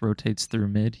flanks, rotates through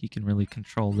mid. He can really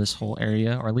control this whole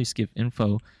area, or at least give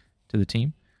info to the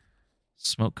team.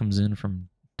 Smoke comes in from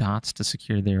Dots to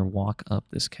secure their walk up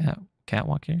this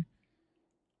catwalk here.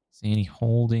 See any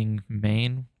holding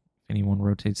main if anyone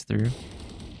rotates through.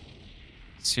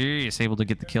 Sirius able to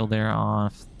get the kill there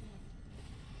off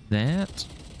that.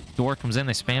 Door comes in,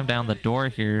 they spam down the door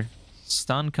here.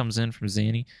 Stun comes in from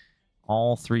Zanny.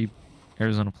 All three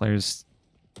Arizona players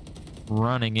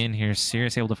running in here.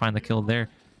 Sirius able to find the kill there.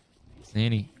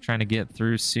 Zanny trying to get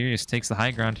through. Sirius takes the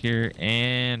high ground here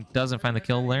and doesn't find the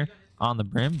kill there on the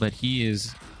brim, but he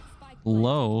is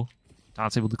low.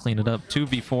 Dot's able to clean it up.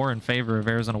 2v4 in favor of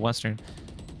Arizona Western.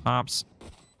 Pops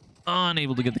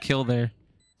unable to get the kill there.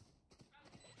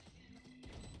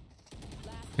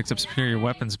 Picks up superior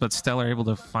weapons, but Stellar able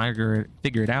to figure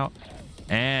it out.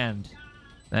 And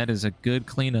that is a good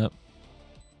cleanup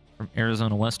from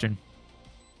Arizona Western.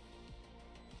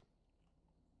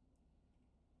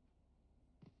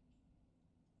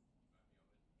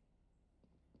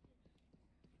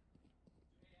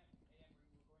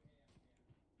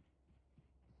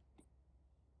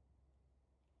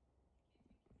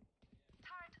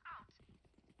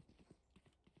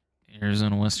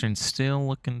 Arizona Western still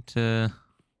looking to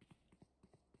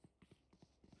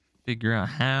figure out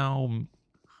how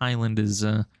Highland is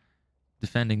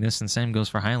defending this, and same goes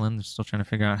for Highland. They're still trying to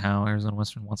figure out how Arizona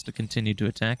Western wants to continue to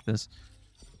attack this.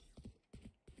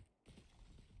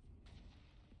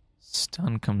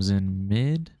 Stun comes in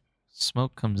mid.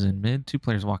 Smoke comes in mid. Two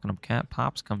players walking up cat.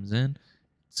 Pops comes in.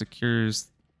 Secures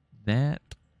that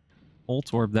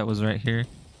ult orb that was right here.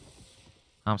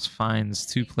 Pops finds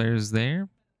two players there.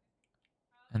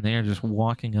 And they are just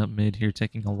walking up mid here,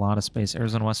 taking a lot of space.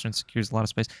 Arizona Western secures a lot of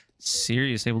space.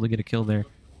 Sirius able to get a kill there.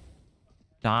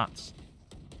 Dots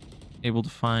able to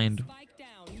find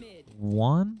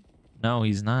one. No,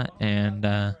 he's not. And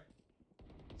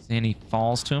Zanny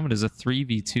falls to him. It is a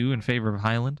 3v2 in favor of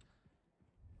Highland.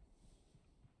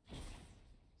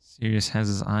 Sirius has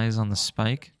his eyes on the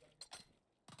spike.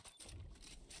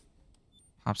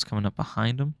 Pop's coming up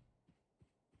behind him.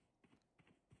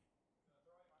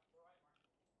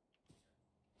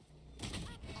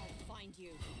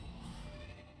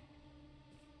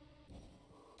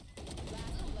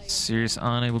 Sirius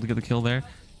unable to get the kill there.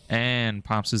 And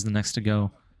Pops is the next to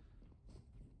go.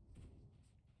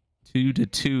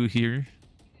 2-2 here.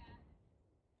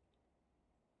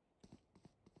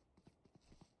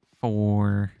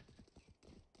 For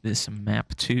this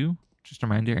map 2. Just a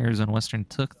reminder, Arizona Western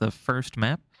took the first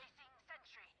map.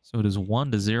 So it is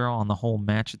 1-0 on the whole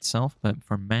match itself. But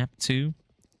for map 2,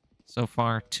 so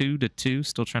far 2-2.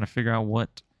 Still trying to figure out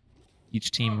what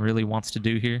each team really wants to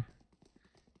do here.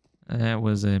 That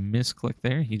was a misclick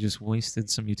there. He just wasted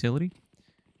some utility.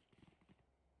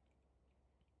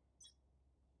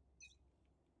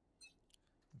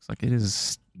 Looks like it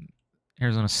is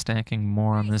Arizona stacking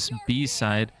more on this B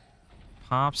side.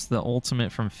 Pops the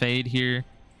ultimate from Fade here.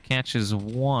 Catches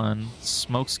one.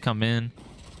 Smokes come in.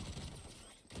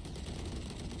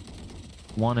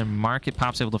 One in market.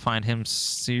 Pops able to find him.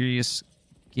 Sirius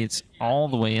gets all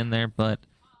the way in there, but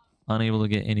unable to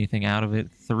get anything out of it.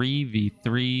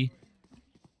 3v3.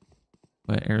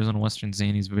 But Arizona Western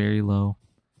Zanny's very low.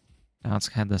 Dots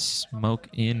had the smoke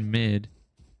in mid.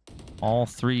 All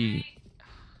three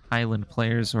Highland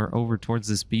players are over towards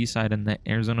this B side, and the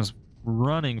Arizona's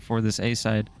running for this A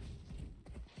side.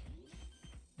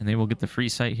 And they will get the free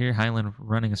sight here. Highland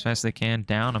running as fast as they can.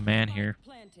 Down a man here.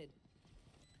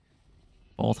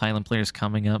 Both Highland players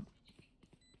coming up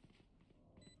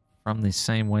from the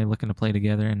same way, looking to play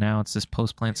together. And now it's this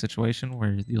post-plant situation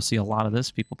where you'll see a lot of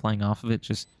this. People playing off of it,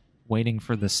 just waiting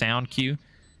for the sound cue.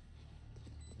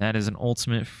 That is an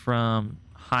ultimate from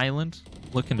Highland,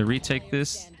 looking to retake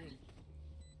this.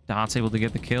 Dot's able to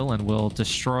get the kill and will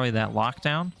destroy that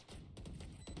lockdown.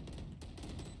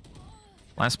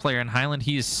 Last player in Highland,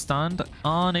 he is stunned,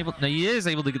 unable. No, he is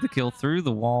able to get the kill through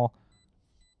the wall.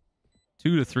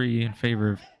 2-3 in favor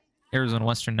of Arizona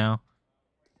Western now,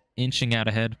 inching out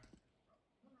ahead.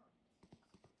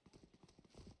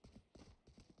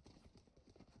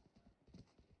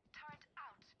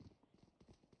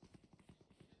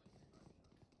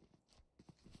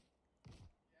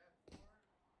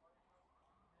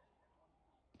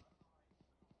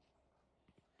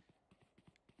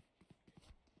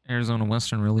 Arizona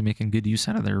Western really making good use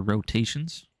out of their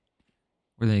rotations,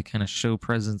 where they kind of show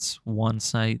presence one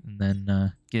site and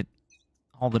then get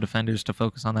all the defenders to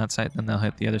focus on that site, then they'll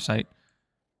hit the other site.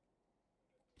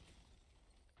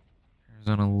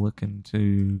 Arizona looking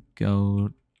to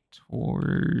go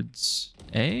towards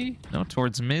A? No,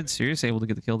 towards mid. Sirius able to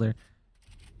get the kill there.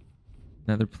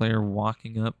 Another player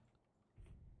walking up.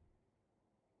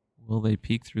 Will they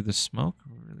peek through the smoke?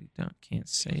 Really can't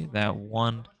say. That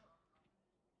one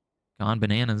gone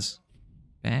bananas.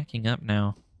 Backing up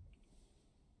now.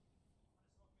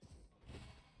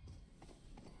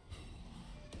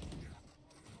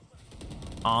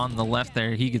 On the left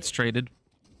there, he gets traded.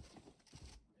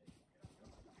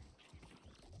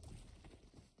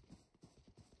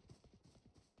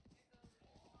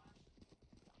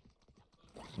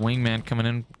 Wingman coming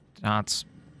in. Dots.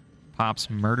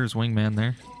 Pops murders Wingman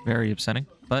there. Very upsetting,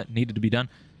 but needed to be done.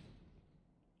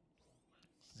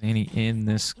 Zanny in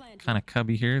this kind of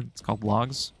cubby here. It's called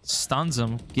Logs. Stuns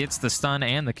him. Gets the stun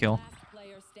and the kill.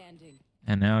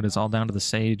 And now it is all down to the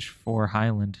Sage for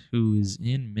Highland, who is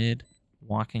in mid,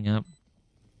 walking up.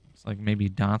 Looks like maybe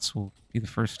Dots will be the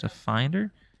first to find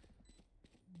her.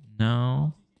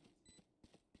 No.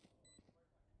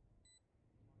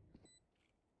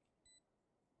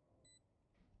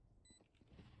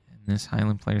 This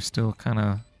Highland player still kind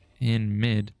of in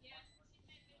mid.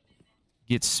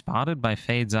 Gets spotted by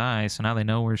Fade's eye, so now they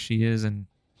know where she is, and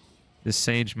this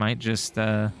Sage might just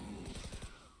be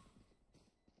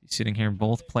sitting here.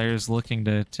 Both players looking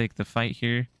to take the fight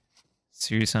here.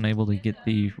 Sirius unable to get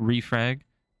the refrag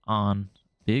on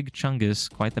Big Chungus,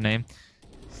 quite the name.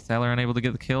 Stellar unable to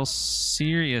get the kill.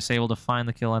 Sirius able to find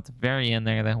the kill at the very end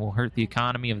there. That will hurt the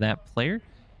economy of that player.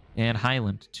 And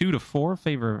Highland 2-4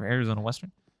 favor of Arizona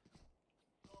Western.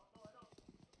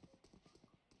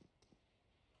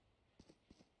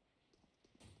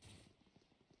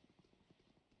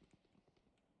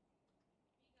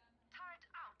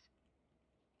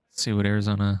 See what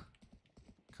Arizona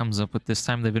comes up with this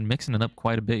time. They've been mixing it up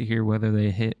quite a bit here, whether they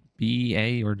hit B,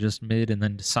 A, or just mid and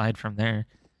then decide from there.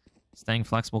 Staying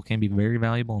flexible can be very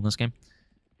valuable in this game.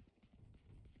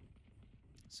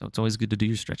 So it's always good to do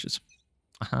your stretches.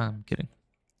 I'm kidding.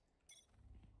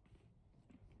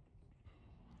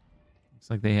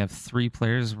 Looks like they have 3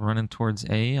 players running towards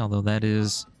A, although that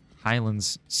is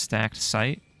Highland's stacked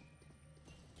site.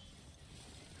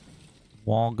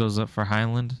 Wall goes up for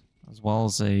Highland, as well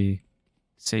as a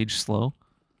Sage slow.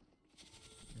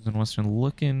 And Western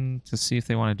looking to see if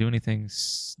they want to do anything.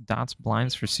 Dots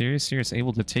blinds for Sirius. Sirius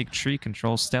able to take tree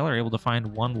control. Stellar able to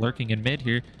find one lurking in mid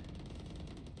here.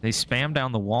 They spam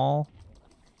down the wall.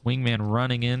 Wingman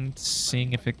running in,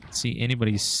 seeing if it can see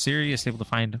anybody. Sirius able to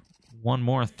find one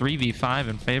more. 3v5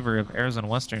 in favor of Arizona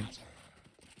Western.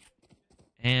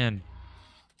 And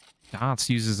Dots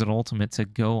uses an ultimate to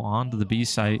go onto the B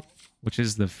site, which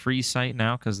is the free site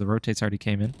now because the rotates already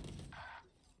came in.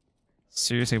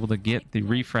 Sirius able to get the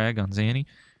refrag on Zanny.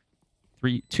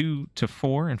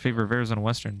 2-4 in favor of Arizona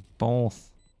Western.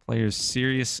 Both players.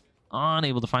 Sirius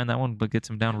unable to find that one, but gets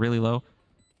him down really low.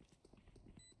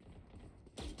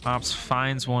 Pops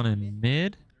finds one in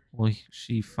mid. Will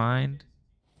she find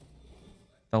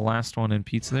the last one in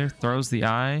pizza there? Throws the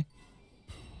eye.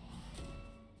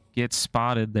 Gets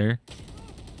spotted there.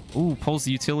 Ooh, pulls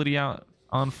the utility out.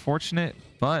 Unfortunate,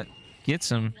 but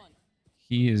gets him.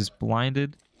 He is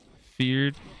blinded,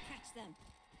 feared,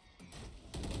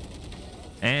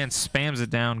 and spams it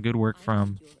down. Good work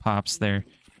from Pops there.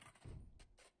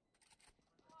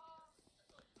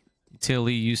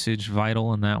 Utility usage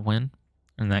vital in that win,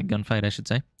 in that gunfight, I should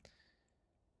say.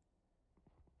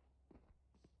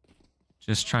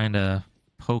 Just trying to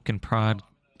poke and prod,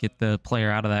 get the player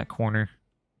out of that corner.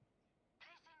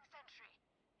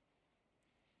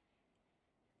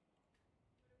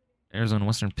 Arizona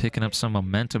Western picking up some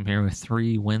momentum here with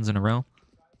 3 wins in a row.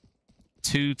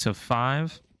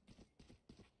 2-5.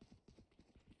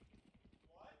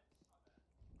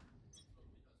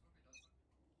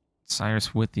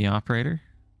 Cyrus with the operator.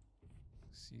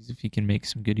 Sees if he can make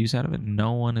some good use out of it.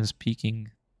 No one is peeking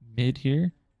mid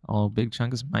here. Although Big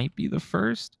Chungus might be the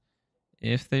first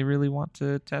if they really want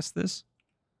to test this.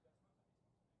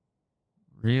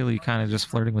 Really kind of just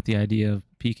flirting with the idea of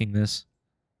peeking this.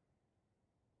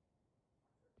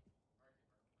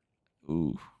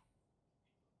 Ooh.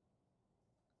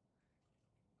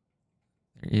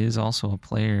 There is also a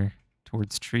player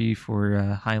towards tree for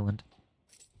Highland.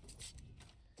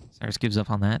 Cyrus gives up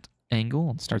on that angle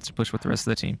and starts to push with the rest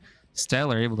of the team.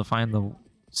 Stellar able to find the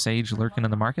Sage lurking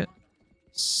in the market.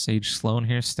 Sage Sloan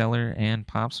here. Stellar and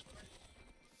Pops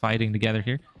fighting together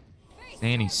here.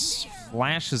 And he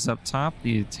flashes up top.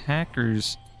 The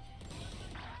attackers'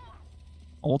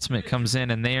 ultimate comes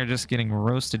in and they are just getting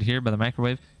roasted here by the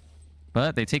microwave.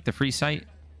 But they take the free site.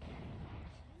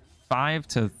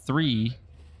 5-3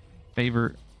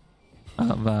 favor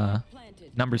of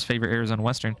numbers favor Arizona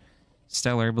Western.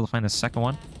 Stellar able to find the second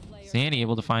one. Zanny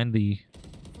able to find the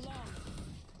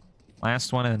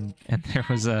last one, and there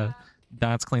was a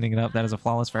Dots cleaning it up. That is a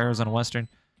flawless for Arizona Western.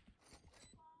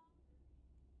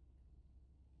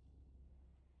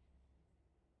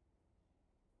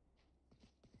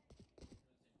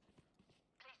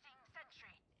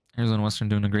 Arizona Western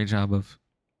doing a great job of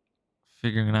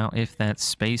figuring out if that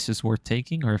space is worth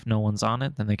taking, or if no one's on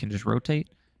it, then they can just rotate.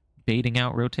 Baiting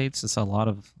out rotates. It's a lot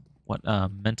of what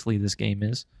mentally this game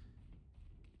is.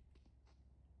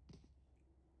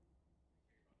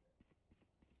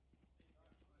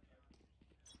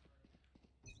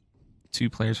 Two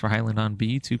players for Highland on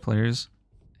B, two players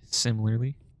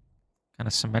similarly. Kind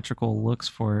of symmetrical looks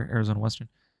for Arizona Western.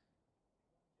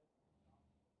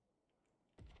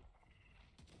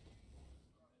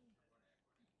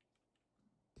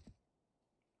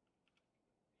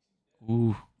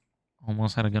 Ooh,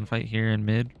 almost had a gunfight here in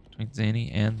mid between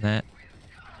Zanny and that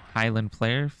Highland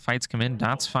player. Fights come in.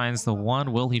 Dots finds the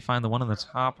one. Will he find the one on the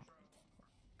top?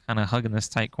 Kind of hugging this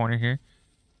tight corner here.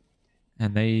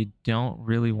 And they don't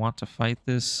really want to fight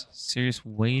this. Serious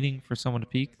waiting for someone to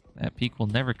peek. That peek will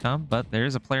never come, but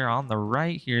there's a player on the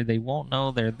right here. They won't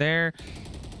know they're there.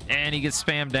 And he gets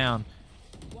spammed down.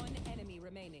 One enemy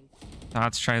remaining.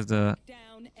 Dots tries to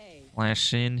Down A.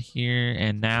 flash in here,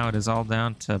 and now it is all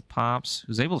down to Pops,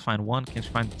 who's able to find one. Can she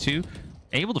find two?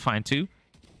 Able to find two.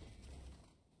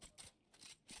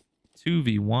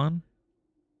 2v1.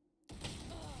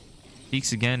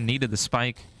 Peeks again, needed the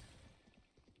spike.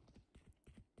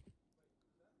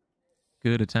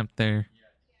 Good attempt there.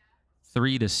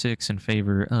 3-6 in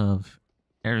favor of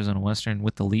Arizona Western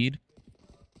with the lead.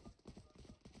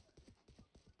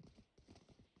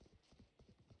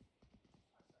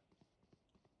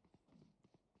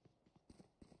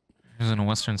 Arizona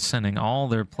Western sending all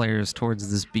their players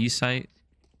towards this B site.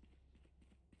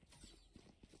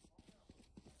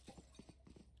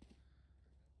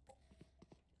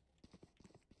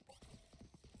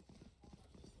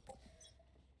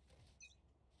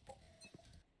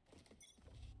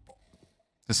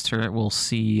 This turret will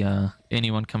see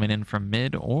anyone coming in from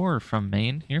mid or from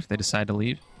main here if they decide to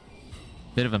leave.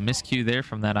 Bit of a miscue there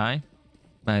from that eye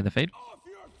by the Fade.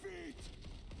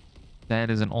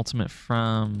 That is an ultimate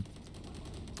from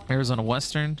Arizona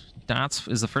Western. Dots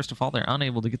is the first to fall. They're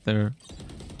unable to get their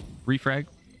refrag.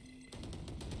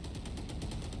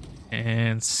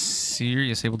 And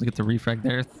Sirius able to get the refrag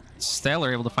there.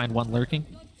 Stellar able to find one lurking.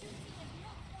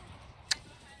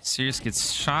 Sirius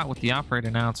gets shot with the operator.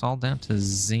 Now it's all down to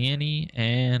Zanny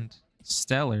and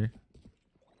Stellar.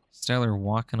 Stellar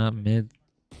walking up mid.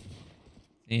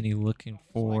 Zanny looking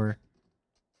for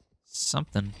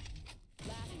something.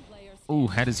 Ooh,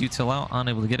 had his util out,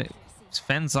 unable to get it.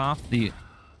 Fends off the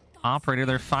operator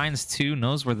there, finds two,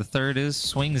 knows where the third is,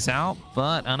 swings out,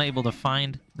 but unable to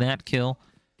find that kill.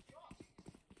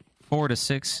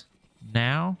 4-6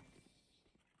 now.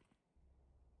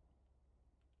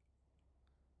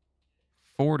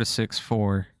 4-6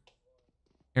 for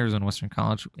Arizona Western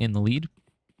College in the lead.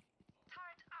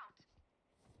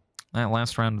 That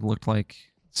last round looked like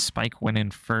Spike went in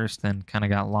first, then kind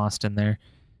of got lost in there.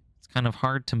 It's kind of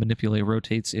hard to manipulate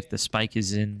rotates if the Spike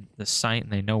is in the site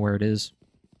and they know where it is.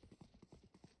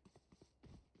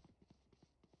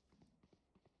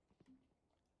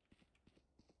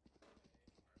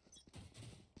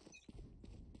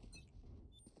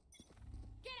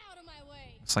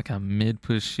 It's like a mid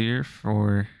push here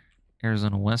for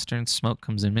Arizona Western. Smoke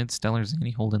comes in mid. Stellar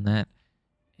Zanny holding that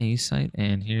A site.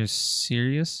 And here's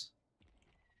Sirius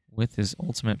with his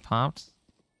ultimate popped.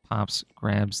 Pops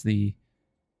grabs the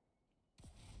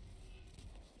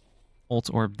ult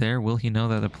orb there. Will he know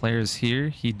that the player is here?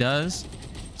 He does.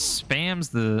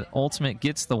 Spams the ultimate,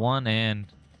 gets the one, and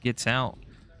gets out.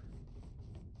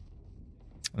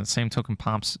 On the same token,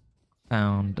 Pops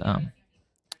found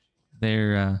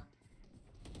their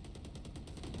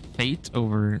Fate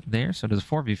over there, so it is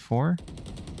 4v4.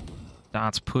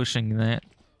 Dots pushing that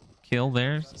kill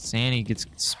there. Zanny gets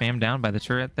spammed down by the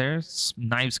turret there.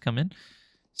 Knives come in.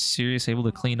 Sirius able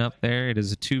to clean up there. It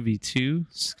is a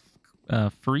 2v2.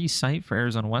 Free site for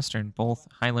Arizona Western. Both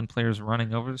Highland players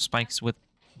running over. Spikes with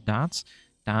Dots.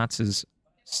 Dots is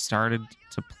started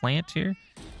to plant here.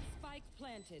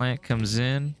 Plant comes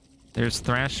in. There's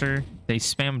Thrasher. They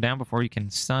spam down before you can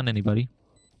stun anybody.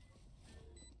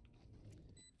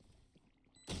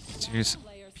 Sirius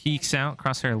peeks out.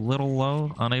 Crosshair a little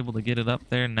low. Unable to get it up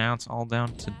there. Now it's all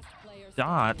down to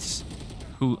Dots,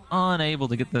 who unable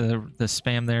to get the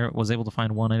spam there. Was able to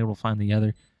find one. Able to find the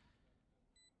other.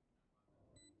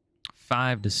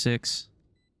 5-6.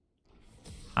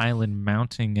 Highland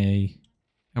mounting a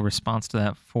response to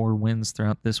that. 4 wins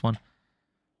throughout this one.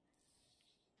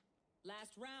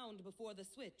 for the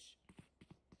switch.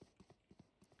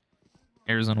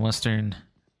 Arizona Western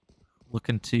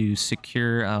looking to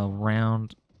secure a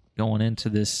round going into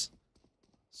this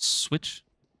switch.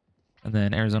 And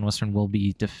then Arizona Western will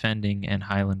be defending, and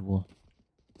Highland will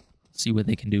see what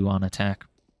they can do on attack.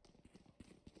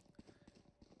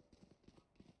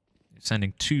 They're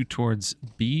sending 2 towards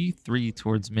B, 3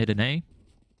 towards mid and A.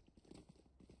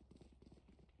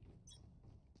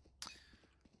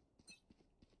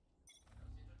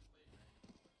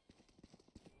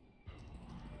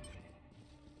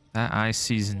 That eye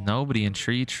sees nobody in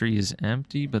tree. Tree is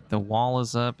empty, but the wall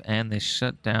is up, and they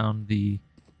shut down the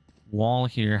wall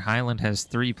here. Highland has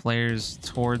 3 players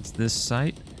towards this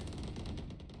site.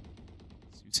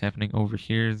 See what's happening over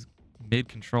here. Mid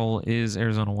control is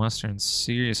Arizona Western.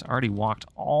 Sirius already walked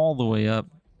all the way up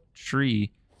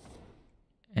tree,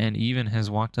 and even has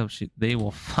walked up. They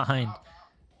will find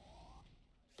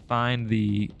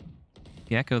the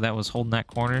Gecko that was holding that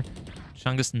corner.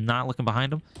 Chungus not looking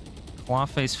behind him.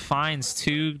 Clawface finds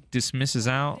 2, dismisses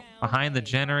out behind the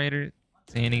generator.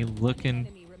 Danny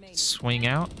looking to swing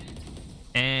out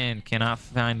and cannot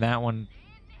find that one.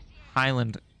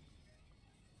 Highland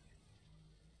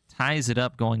ties it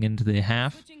up going into the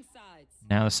half.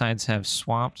 Now the sides have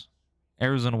swapped.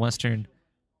 Arizona Western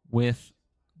with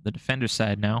the defender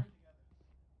side now.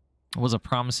 It was a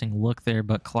promising look there,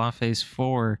 but Clawface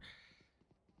for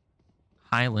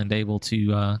Highland able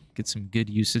to get some good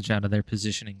usage out of their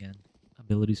positioning and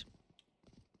abilities.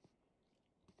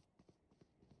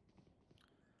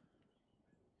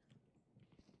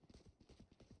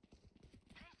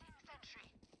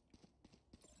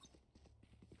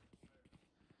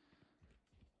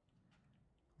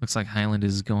 Looks like Highland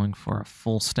is going for a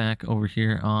full stack over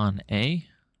here on A.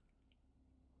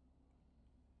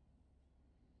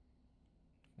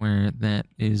 Where that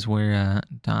is where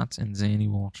Dots and Zanny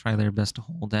will try their best to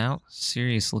hold out.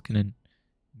 Sirius looking in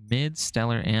mid,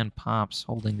 Stellar, and Pops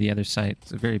holding the other site.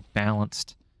 It's a very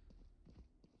balanced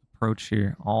approach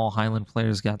here. All Highland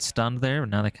players got stunned there, but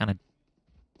now they kind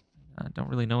of don't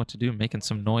really know what to do, making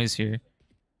some noise here.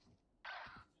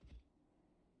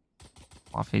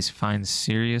 Clawface finds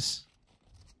Sirius.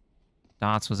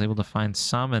 Dots was able to find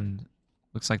some, and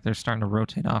looks like they're starting to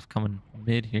rotate off coming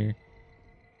mid here.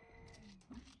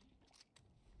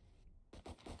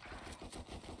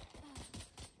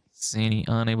 Zanny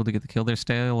unable to get the kill there.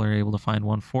 Stale are able to find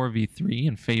one 4v3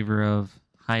 in favor of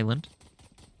Highland.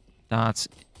 Dots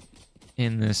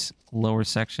in this lower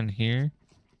section here,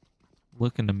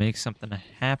 looking to make something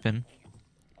happen.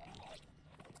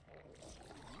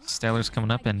 Stellar's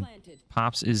coming up, and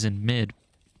Pops is in mid.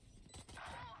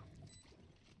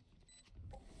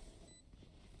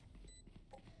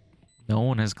 No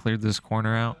one has cleared this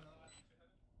corner out.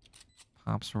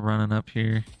 Pops running up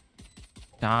here.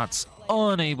 Dots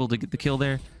unable to get the kill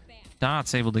there.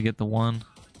 Dots able to get the one.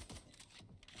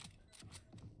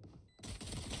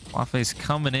 Clawface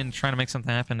coming in, trying to make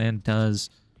something happen, and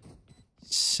does.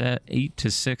 Set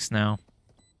 8-6 now.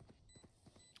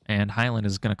 And Highland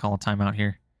is going to call a timeout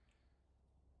here.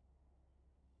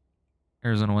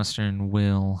 Arizona Western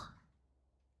will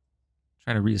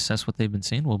try to reassess what they've been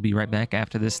seeing. We'll be right back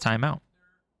after this timeout.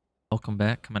 Welcome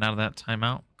back. Coming out of that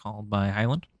timeout called by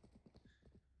Highland.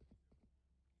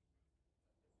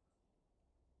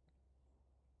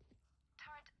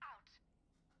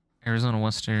 Arizona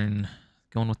Western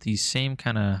going with the same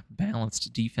kind of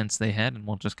balanced defense they had, and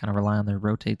will just kind of rely on their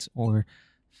rotates or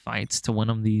fights to win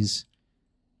them these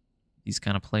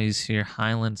kind of plays here.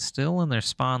 Highland still in their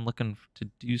spawn, looking to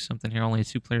do something here. Only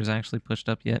 2 players actually pushed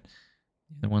up yet.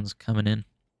 The other one's coming in.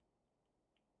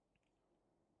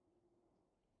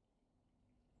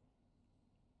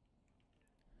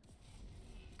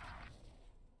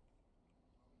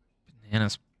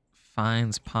 Bananas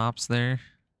finds Pops there.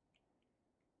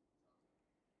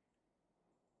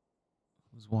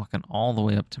 Was walking all the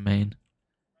way up to main.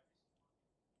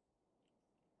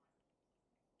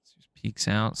 Just peeks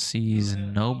out, sees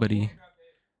nobody.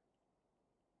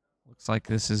 Looks like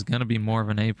this is going to be more of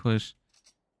an A push.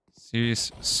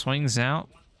 Sirius swings out,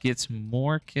 gets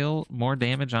more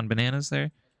damage on Bananas there.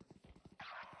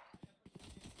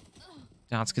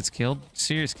 Dots gets killed.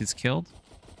 Sirius gets killed.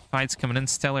 Fights coming in.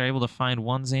 Stellar able to find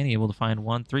one. Zanny able to find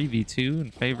one. 3v2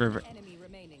 in favor of...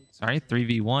 Sorry,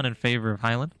 3v1 in favor of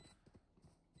Highland.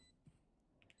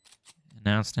 And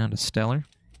now it's down to Stellar.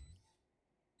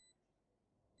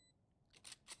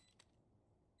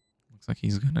 Looks like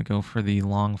he's going to go for the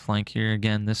long flank here.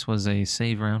 Again, this was a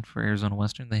save round for Arizona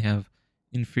Western. They have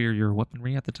inferior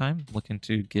weaponry at the time. Looking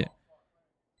to get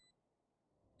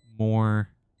more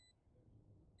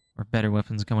or better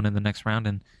weapons going in the next round.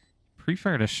 And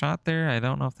pre-fired a shot there. I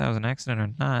don't know if that was an accident or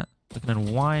not. Looking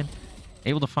in wide.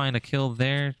 Able to find a kill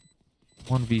there.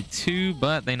 1v2,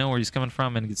 but they know where he's coming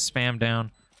from and gets spammed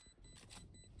down.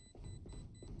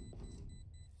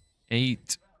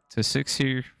 8-6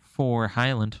 here for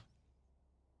Highland.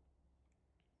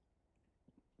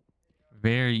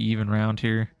 Very even round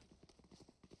here.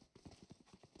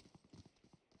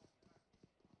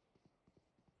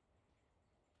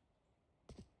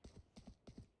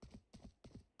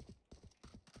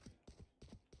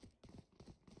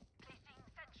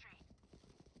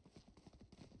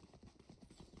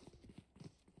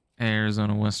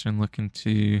 Arizona Western looking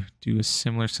to do a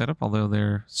similar setup, although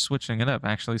they're switching it up,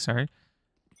 actually, sorry.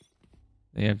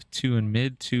 They have 2 in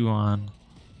mid, 2 on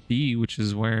B, which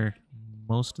is where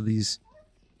most of these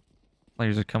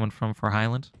players are coming from for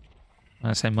Highland. When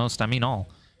I say most, I mean all.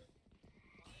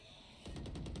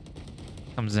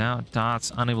 Comes out,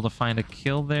 Dots unable to find a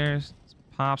kill there.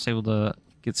 Pop's able to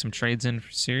get some trades in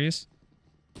for Sirius.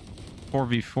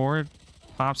 4v4,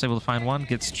 Pop's able to find one,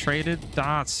 gets traded.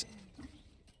 Dots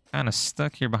kind of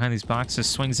stuck here behind these boxes.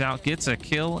 Swings out, gets a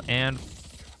kill, and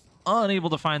unable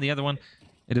to find the other one.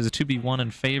 It is a 2v1 in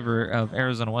favor of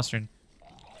Arizona Western.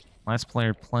 Last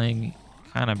player playing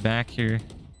kind of back here.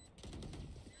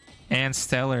 And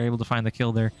Stellar able to find the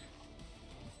kill there.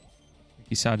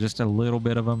 You saw just a little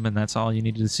bit of them, and that's all you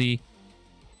needed to see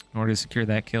in order to secure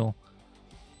that kill.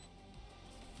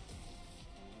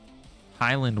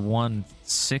 Highland won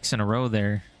 6 in a row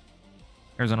there.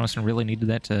 Arizona Western really needed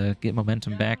that to get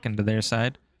momentum back into their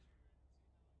side.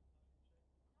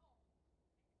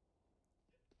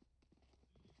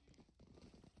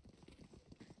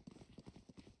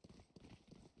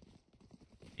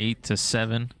 Eight to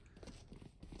 7.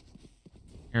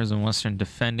 Arizona Western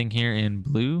defending here in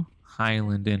blue.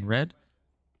 Highland in red.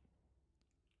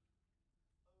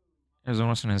 Arizona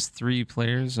Western has 3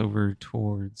 players over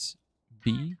towards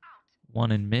B.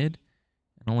 1 in mid.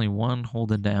 And only 1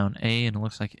 holding down A, and it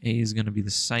looks like A is going to be the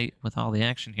site with all the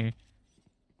action here.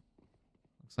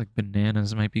 Looks like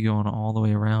Bananas might be going all the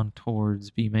way around towards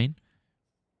B main.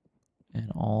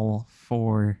 And all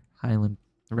 4 Highland,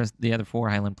 the other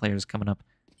 4 Highland players coming up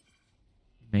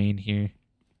main here.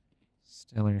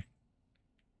 Stellar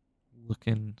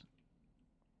looking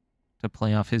to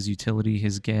play off his utility,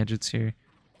 his gadgets here.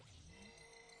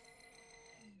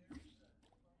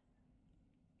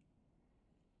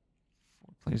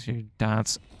 Plays here.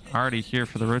 Dots already here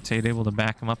for the rotate, able to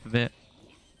back him up a bit.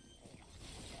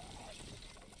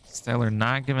 Stellar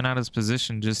not giving out his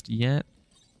position just yet.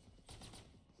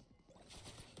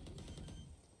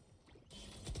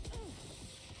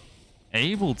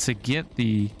 Able to get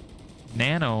the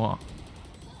nano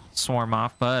swarm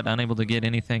off, but unable to get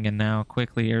anything. And now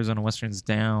quickly Arizona Western's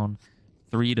down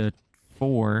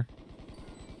 3-4 in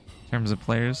terms of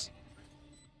players.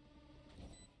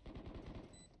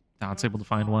 Dots able to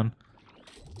find one.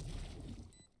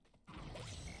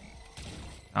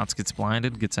 Dots gets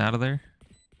blinded, gets out of there.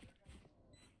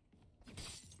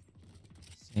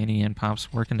 Zanny and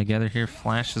Pops working together here.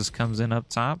 Flashes comes in up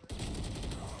top.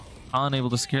 Unable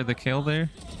to secure the kill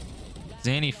there.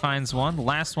 Zanny finds one.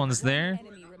 Last one's there.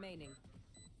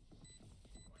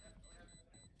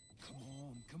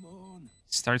 Come on.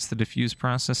 Starts the defuse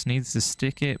process, needs to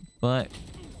stick it, but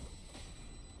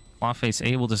Clawface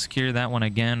able to secure that one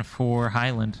again for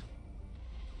Highland.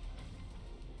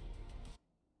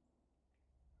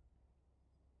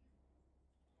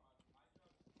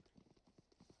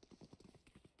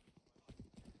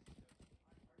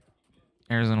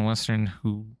 Arizona Western,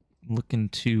 who looking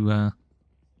to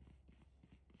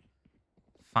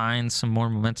find some more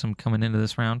momentum coming into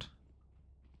this round.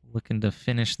 Looking to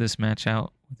finish this match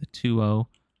out with a 2-0.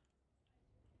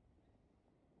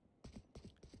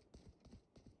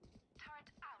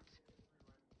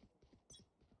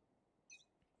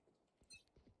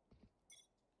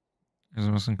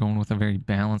 Arizona Western going with a very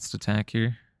balanced attack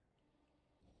here.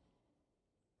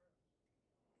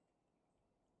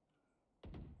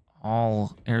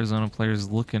 All Arizona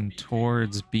players looking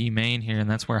towards B main here, and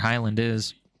that's where Highland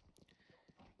is.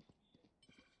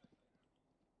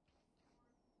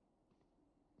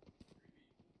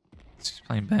 He's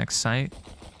playing back sight.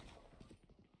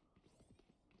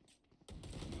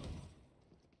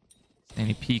 And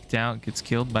he peeked out, gets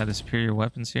killed by the superior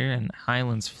weapons here, and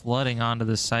Highland's flooding onto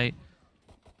the site.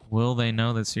 Will they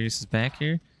know that Sirius is back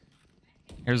here?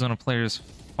 Arizona players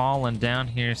falling down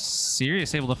here.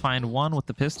 Sirius able to find one with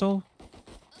the pistol.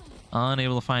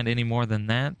 Unable to find any more than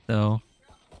that, though.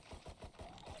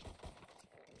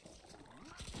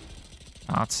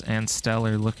 Dots and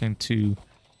Stellar looking to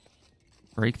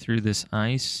break through this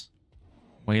ice.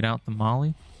 Wait out the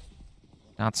molly.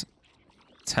 Dots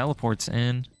Teleports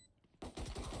in.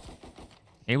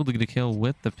 Able to get a kill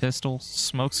with the pistol.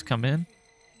 Smokes come in.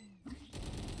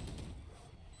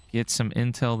 Get some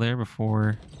intel there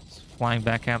before flying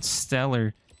back out.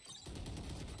 Stellar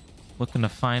looking to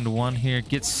find one here.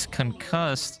 Gets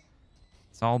concussed.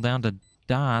 It's all down to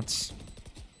Dots,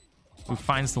 who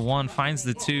finds the one, finds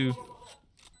the two.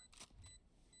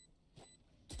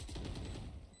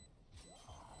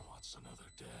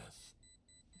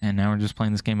 And now we're just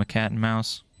playing this game of cat and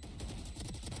mouse.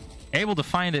 Able to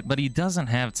find it, but he doesn't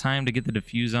have time to get the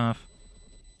defuse off.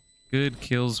 Good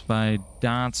kills by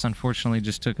Dots. Unfortunately,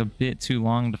 just took a bit too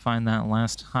long to find that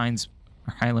last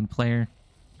Highland player.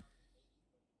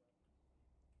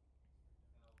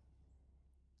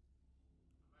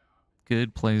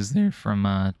 Good plays there from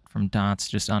Dots,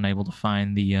 just unable to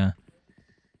find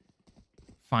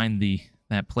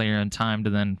that player in time to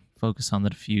then focus on the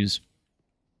defuse.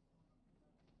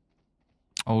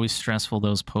 Always stressful,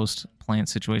 those post-plant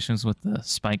situations with the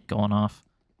spike going off.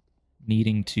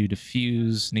 Needing to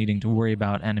defuse, needing to worry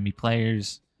about enemy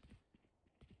players.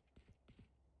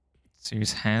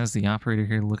 Sirius has the operator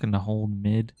here looking to hold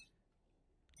mid.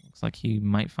 Looks like he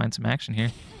might find some action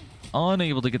here.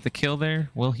 Unable to get the kill there.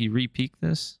 Will he re-peek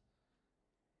this?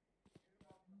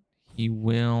 He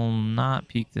will not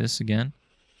peek this again.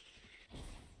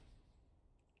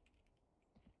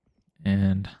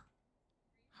 And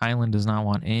Highland does not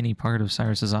want any part of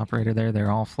Cyrus's operator there.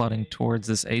 They're all flooding towards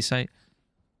this A site.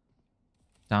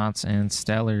 Dots and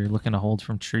Stellar looking to hold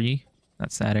from tree.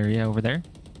 That's that area over there.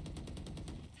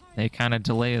 They kind of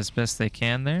delay as best they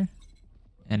can there.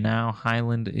 And now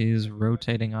Highland is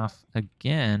rotating off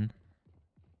again.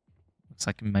 Looks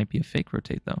like it might be a fake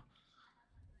rotate though,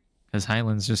 because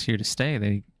Highland's just here to stay.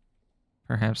 They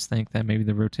perhaps think that maybe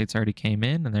the rotates already came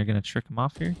in and they're going to trick him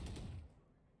off here.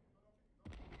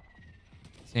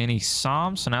 And he saw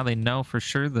him, so now they know for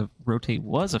sure the rotate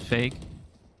was a fake.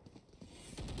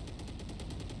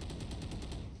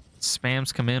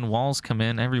 Spams come in, walls come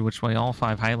in, every which way, all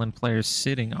 5 Highland players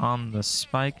sitting on the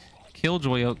spike.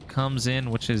 Killjoy Oak comes in,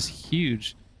 which is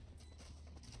huge.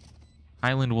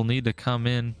 Highland will need to come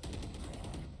in.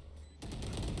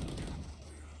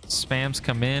 Spams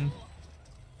come in.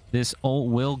 This ult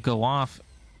will go off.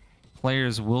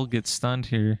 Players will get stunned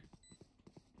here.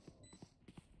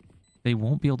 They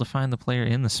won't be able to find the player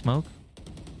in the smoke.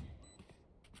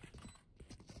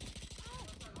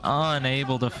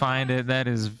 Unable to find it. That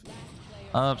is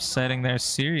upsetting there.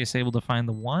 Sirius able to find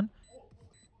the one.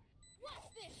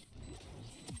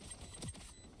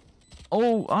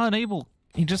 Oh, unable.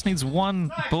 He just needs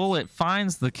one bullet.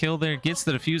 Finds the kill there. Gets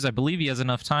the defuse. I believe he has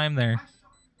enough time there.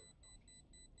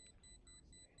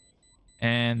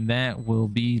 And that will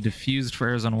be defused for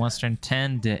Arizona Western.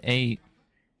 10-8.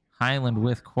 Highland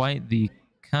with quite the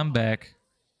comeback,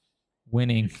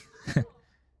 winning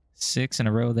 6 in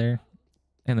a row there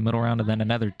in the middle round, and then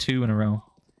another 2 in a row.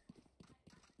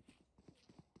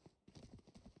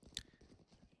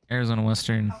 Arizona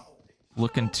Western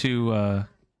looking to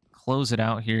close it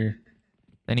out here.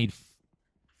 They need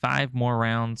 5 more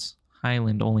rounds.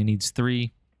 Highland only needs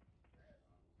 3.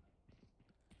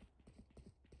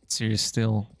 Sirius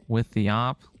still with the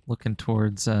op, looking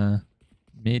towards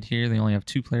mid here. They only have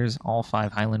 2 players, all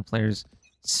 5 Highland players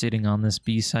sitting on this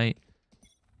B site.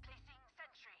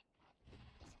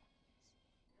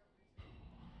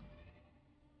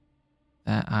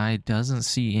 That eye doesn't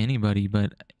see anybody,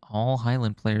 but all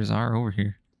Highland players are over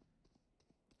here.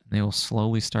 They will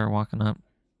slowly start walking up.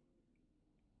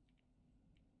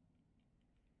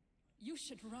 You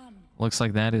should run. Looks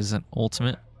like that is an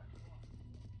ultimate.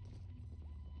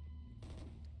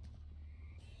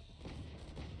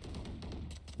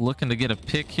 Looking to get a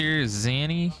pick here is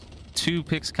Zanny. 2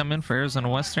 picks come in for Arizona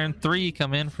Western. 3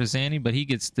 come in for Zanny, but he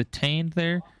gets detained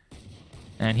there.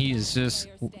 And he is just...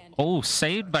 Oh,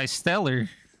 saved by Stellar.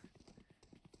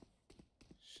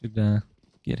 Should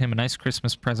get him a nice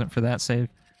Christmas present for that save.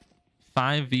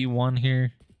 5v1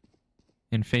 here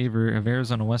in favor of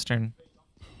Arizona Western.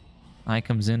 Eye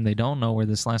comes in. They don't know where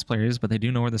this last player is, but they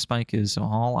do know where the spike is. So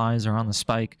all eyes are on the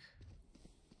spike.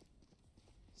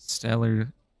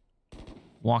 Stellar...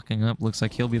 walking up, looks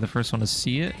like he'll be the first one to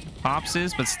see it. Pops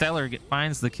is, but Stellar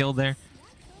finds the kill there.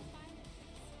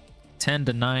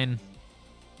 10-9.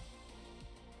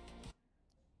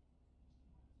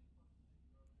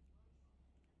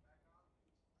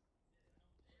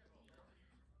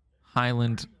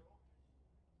 Highland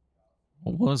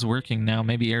was working now.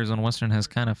 Maybe Arizona Western has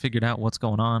kind of figured out what's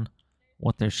going on,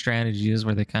 what their strategy is,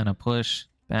 where they kind of push,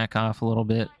 back off a little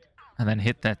bit, and then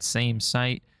hit that same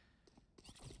site.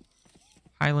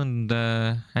 Highland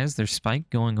has their spike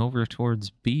going over towards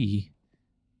B,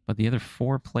 But the other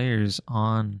 4 players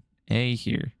on A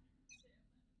here.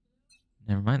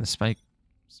 Never mind, the spike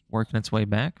is working its way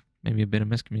back. Maybe a bit of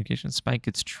miscommunication. Spike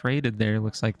gets traded there.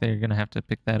 Looks like they're going to have to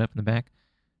pick that up in the back.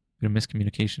 Bit of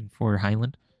miscommunication for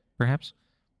Highland, perhaps.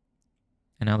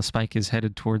 And now the spike is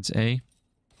headed towards A. A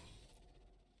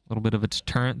little bit of a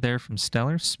deterrent there from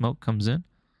Stellar. Smoke comes in.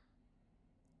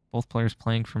 Both players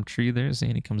playing from tree there.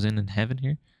 Zanny comes in heaven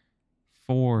here.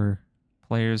 4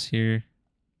 players here.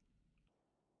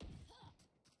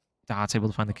 Dot's able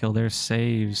to find the kill there.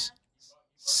 Saves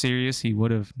Sirius. He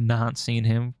would have not seen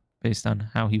him based on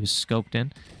how he was scoped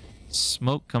in.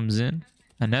 Smoke comes in.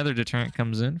 Another deterrent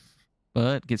comes in,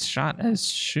 but gets shot as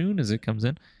soon as it comes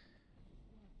in.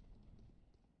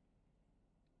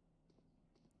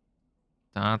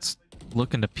 Dot's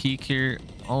looking to peek here.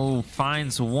 Oh,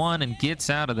 finds one and gets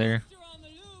out of there.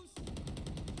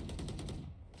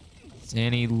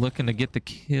 Zanny looking to get the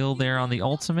kill there on the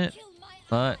ultimate,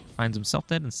 but finds himself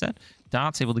dead instead.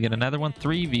 Dot's able to get another one.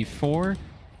 3v4.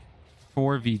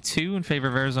 4v2 in favor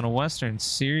of Arizona Western.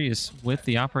 Sirius with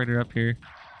the operator up here.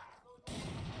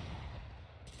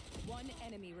 One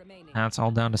enemy remaining. Now it's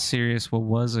all down to Sirius. What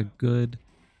was a good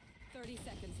 30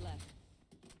 seconds left.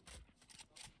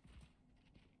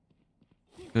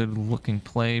 good looking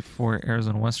play for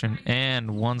Arizona Western,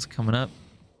 and one's coming up.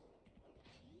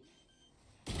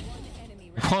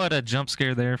 What a jump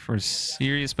scare there for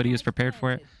Sirius, but he was prepared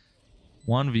for it.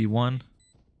 1v1.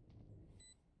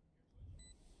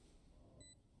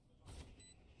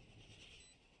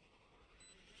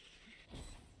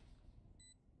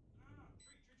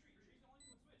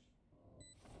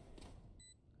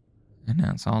 And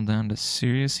now it's all down to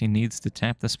Sirius. He needs to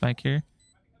tap the spike here.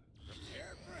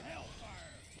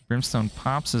 Brimstone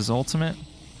pops his ultimate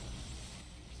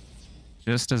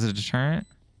just as a deterrent.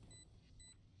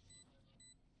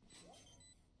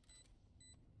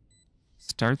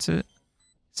 Starts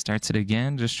it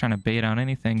again, just trying to bait out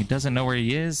anything. He doesn't know where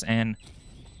he is, and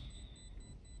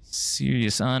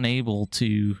Sirius unable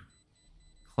to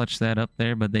clutch that up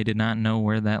there, but they did not know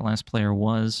where that last player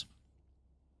was.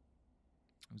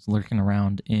 He was lurking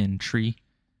around in tree,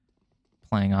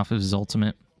 playing off of his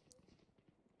ultimate.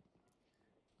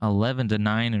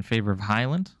 11-9 in favor of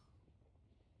Highland.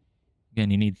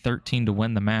 Again, you need 13 to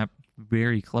win the map.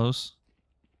 Very close.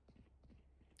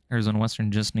 Arizona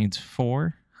Western just needs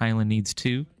 4. Highland needs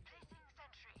 2.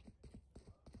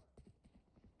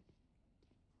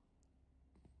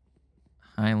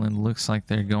 Highland looks like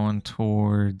they're going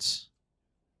towards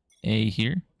A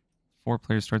here. 4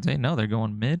 players towards A. No, they're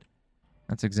going mid.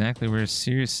 That's exactly where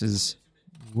Sirius is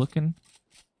looking.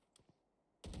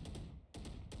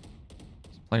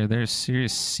 Player there,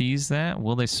 Sirius sees that.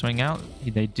 Will they swing out?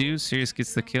 They do. Sirius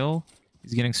gets the kill.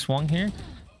 He's getting swung here.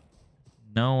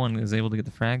 No one is able to get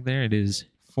the frag there. It is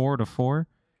 4-4.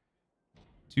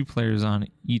 2 players on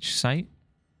each site.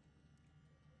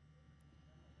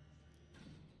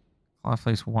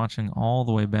 Clawface watching all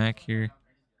the way back here.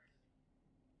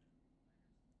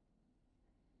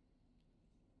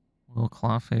 Will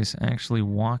Clawface actually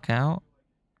walk out?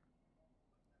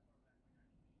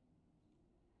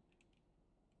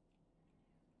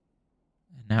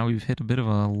 And now we've hit a bit of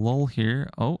a lull here.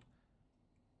 Oh.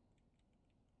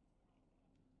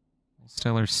 Will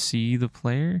Stellar see the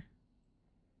player?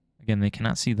 Again, they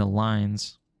cannot see the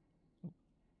lines.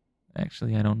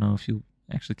 Actually, I don't know if you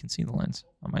actually can see the lines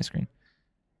on my screen.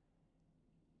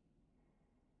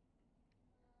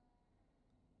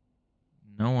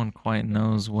 No one quite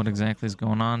knows what exactly is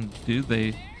going on.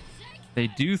 They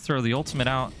do throw the ultimate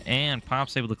out, and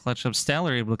Pop's able to clutch up.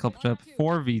 Stellar able to clutch up.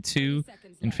 4v2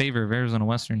 in favor of Arizona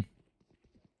Western.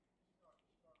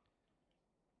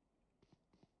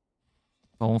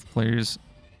 Both players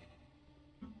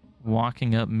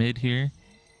walking up mid here.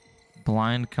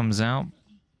 Blind comes out.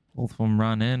 Both of them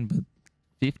run in, but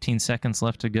 15 seconds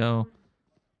left to go.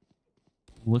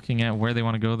 Looking at where they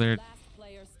want to go there.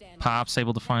 Pop's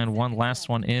able to find one last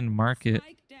one in market.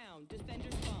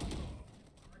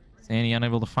 Zanny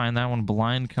unable to find that one.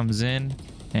 Blind comes in,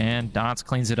 and Dots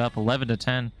cleans it up.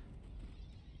 11-10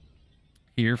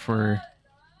 here for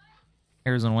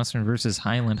Arizona Western versus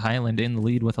Highland. Highland in the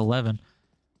lead with 11.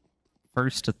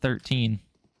 First to 13.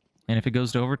 And if it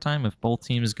goes to overtime, if both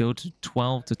teams go to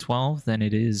 12-12, then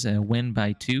it is a win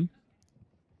by 2.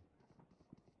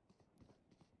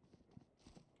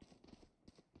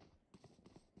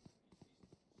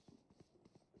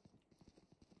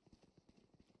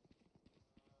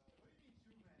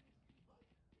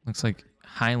 Looks like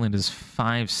Highland is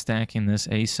 5 stacking this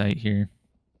A site here.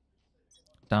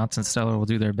 Dots and Stellar will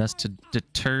do their best to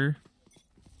deter.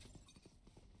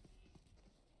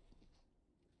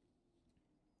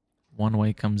 One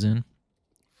way comes in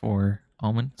for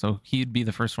Omen. So he'd be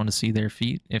the first one to see their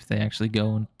feet if they actually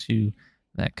go into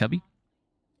that cubby.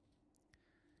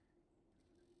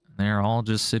 They're all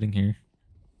just sitting here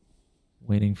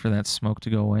waiting for that smoke to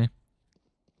go away.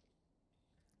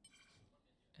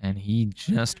 And he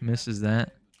just misses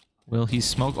that. Will he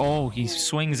smoke? Oh, he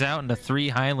swings out into 3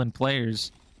 Highland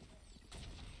players.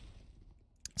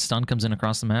 Stun comes in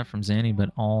across the map from Zanny,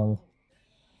 but all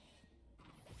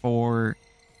 4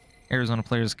 Arizona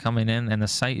players coming in, and the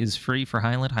site is free for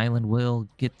Highland. Highland will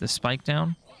get the spike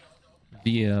down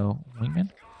via Wingman.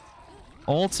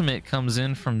 Ultimate comes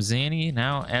in from Zanny.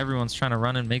 Now everyone's trying to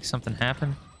run and make something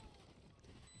happen.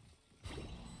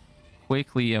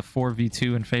 Quickly a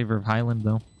 4v2 in favor of Highland,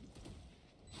 though.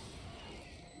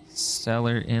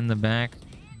 Stellar in the back.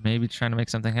 Maybe trying to make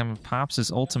something happen. Pops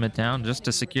his ultimate down just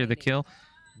to secure the kill.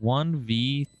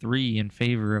 1v3 in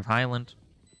favor of Highland.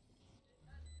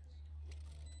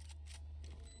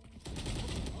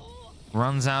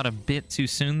 Runs out a bit too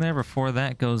soon there before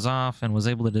that goes off and was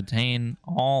able to detain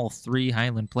all 3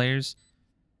 Highland players.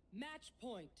 Match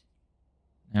point.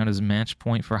 Now it is match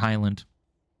point for Highland.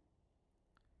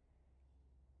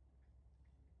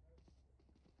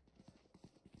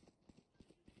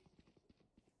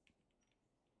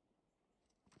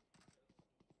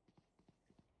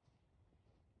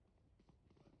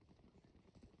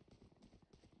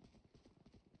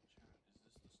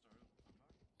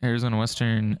 Arizona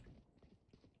Western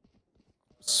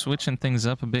switching things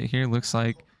up a bit here. Looks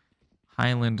like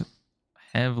Highland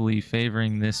heavily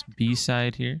favoring this B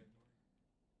side here.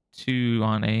 2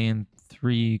 on A and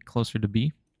 3 closer to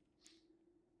B.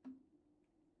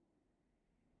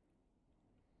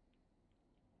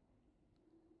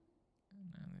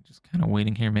 And they're just kind of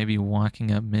waiting here, maybe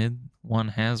walking up mid. One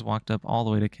has walked up all the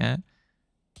way to Cat.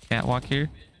 Catwalk here.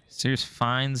 Sears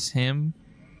finds him.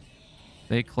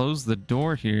 They close the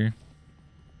door here.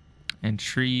 And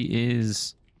Tree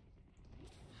is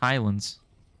Highlands.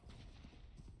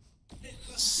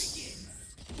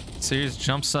 Sears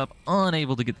jumps up,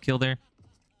 unable to get the kill there.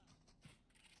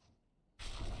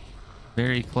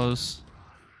 Very close.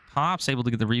 Pops able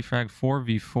to get the refrag.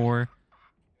 4v4.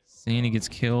 Zanny gets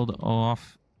killed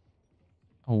off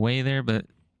away there, but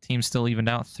team still evened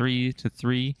out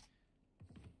 3-3.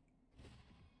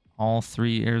 All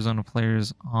 3 Arizona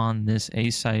players on this A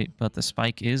site, but the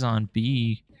spike is on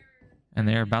B, and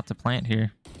they're about to plant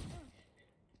here.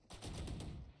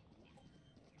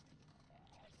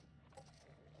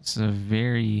 This is a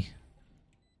very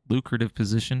lucrative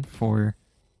position for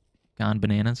Gone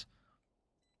Bananas.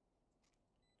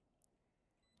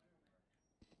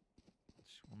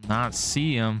 Will not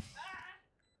see him.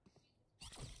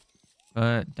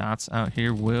 But Dots out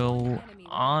here will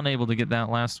unable to get that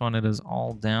last one. It is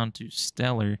all down to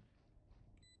Stellar.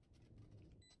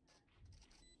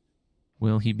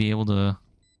 Will he be able to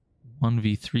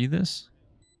 1v3 this?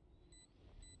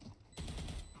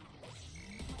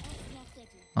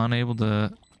 Unable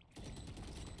to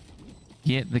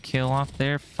get the kill off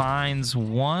there. Finds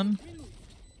one.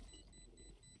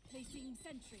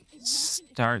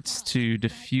 Starts to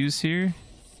defuse here,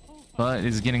 but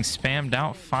is getting spammed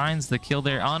out. Finds the kill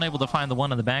there. Unable to find the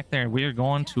one in the back there. We are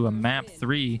going to a map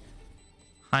 3.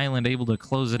 Highland able to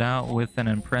close it out with an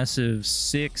impressive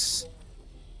 6.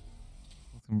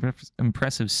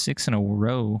 Impressive 6 in a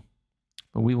row.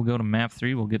 But we will go to map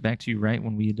 3. We'll get back to you right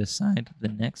when we decide the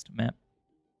next map.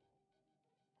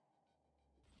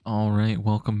 All right,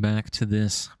 welcome back to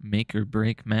this make or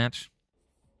break match.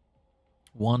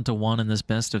 1-1 in this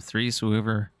best of 3, so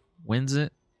whoever wins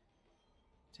it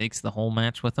takes the whole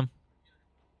match with them.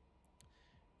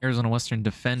 Arizona Western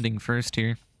defending first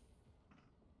here.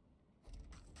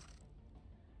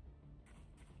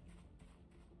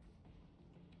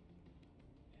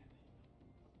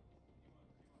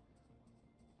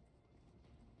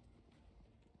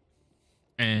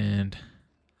 And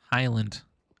Highland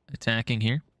attacking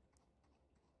here.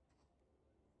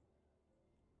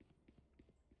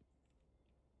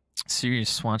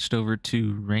 Sirius swatched over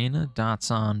to Reyna.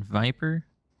 Dots on Viper.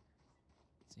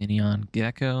 Zanny on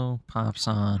Gecko. Pops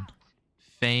on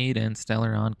Fade. And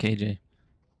Stellar on KJ.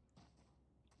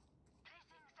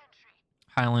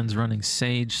 Highlands running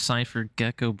Sage, Cypher,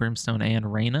 Gecko, Brimstone,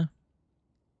 and Reyna.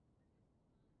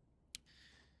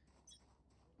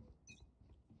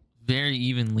 Very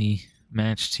evenly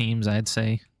matched teams, I'd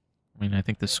say. I mean, I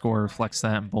think the score reflects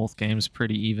that in both games.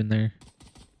 Pretty even there.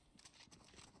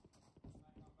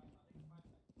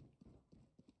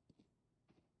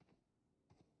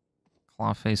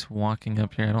 Clawface walking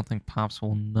up here. I don't think Pops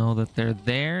will know that they're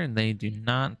there, and they do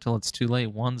not until it's too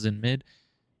late. One's in mid.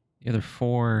 The other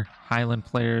 4 Highland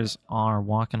players are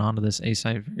walking onto this A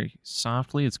site very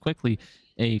softly. It's quickly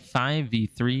a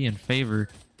 5v3 in favor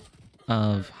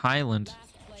of Highland.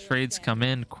 Trades come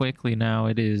in quickly now.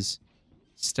 It is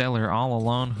Stellar all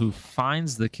alone who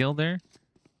finds the kill there.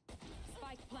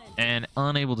 And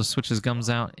unable to switch his guns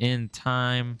out in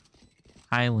time.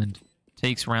 Highland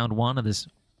takes round 1 of this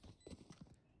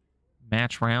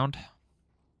match round.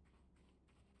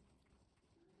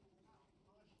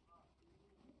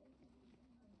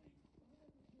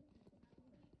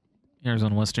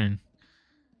 Arizona Western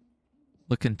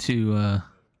looking to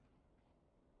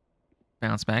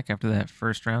bounce back after that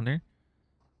first round there.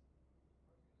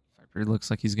 Viper looks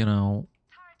like he's gonna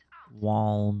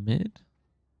wall mid.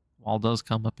 Wall does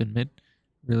come up in mid,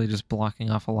 really just blocking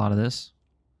off a lot of this.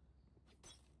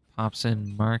 Pops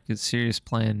in Mark is serious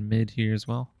playing mid here as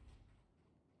well.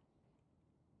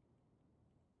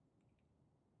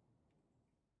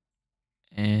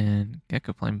 And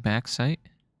Gecko playing backside.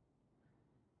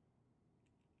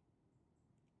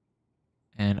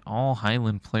 And all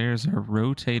Highland players are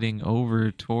rotating over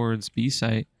towards B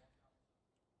site.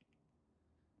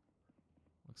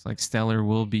 Looks like Stellar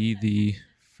will be the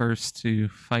first to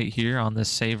fight here on this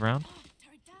save round.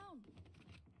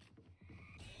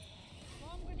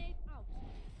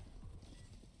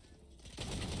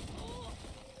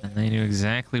 And they knew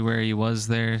exactly where he was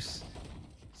there.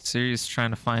 Sirius trying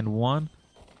to find one.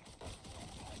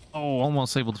 Oh,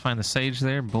 almost able to find the Sage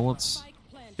there. Bullets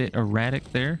a bit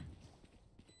erratic there.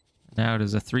 Now it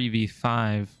is a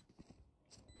 3v5.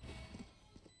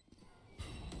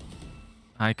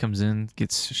 Eye comes in,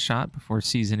 gets shot before it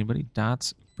sees anybody.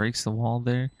 Dots breaks the wall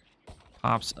there.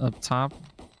 Pops up top.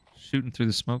 Shooting through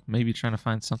the smoke. Maybe trying to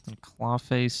find something.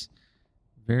 Clawface.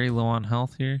 Very low on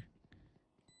health here.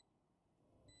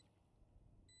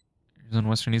 Arizona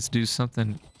Western needs to do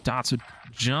something. Dots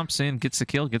jumps in, gets the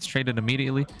kill, gets traded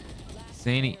immediately.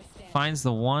 Zany finds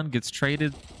the one, gets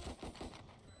traded.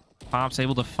 Pop's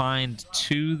able to find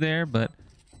 2 there, but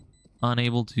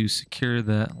unable to secure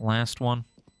the last one.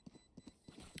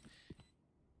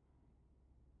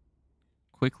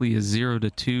 Quickly a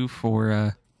 0-2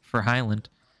 for Highland.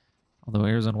 Although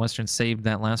Arizona Western saved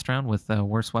that last round with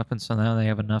worse weapons, so now they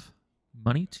have enough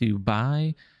money to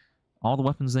buy all the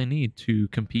weapons they need to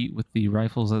compete with the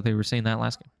rifles that they were seeing that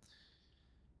last game.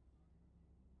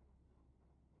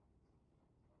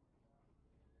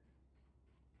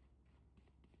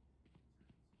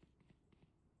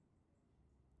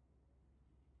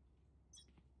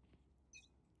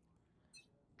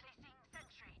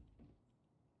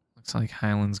 Looks like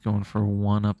Highland's going for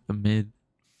 1 up the mid,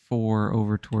 4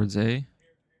 over towards A.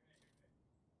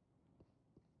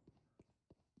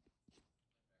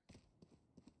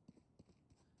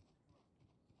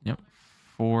 Yep,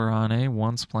 4 on A.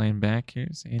 1's playing back here.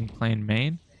 Zany playing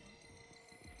main.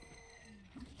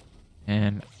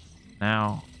 And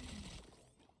now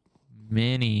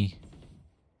many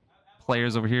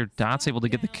players over here. Dot's able to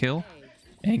get the kill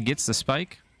and gets the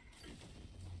spike.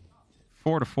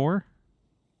 4-4.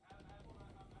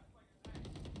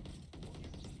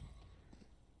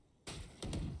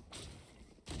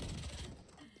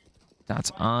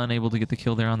 Dot's unable to get the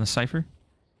kill there on the Cypher.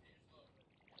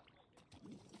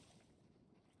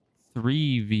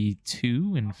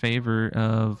 3v2 in favor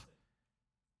of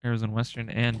Arizona Western,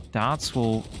 and Dots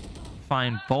will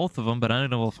find both of them, but I don't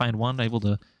know, will find one, able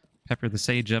to pepper the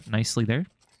Sage up nicely there.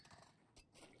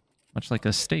 Much like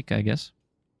a steak, I guess.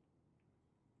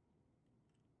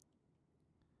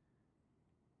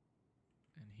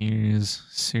 And here's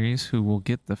Sirius, who will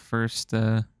get the first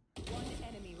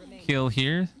kill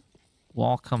here.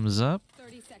 Wall comes up.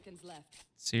 30 seconds left.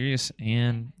 Sirius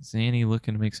and Zany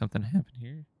looking to make something happen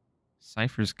here.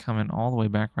 Cypher's coming all the way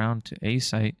back around to A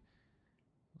site.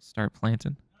 We'll start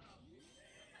planting.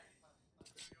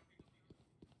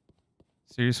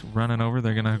 Sirius running over.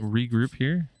 They're going to regroup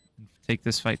here and take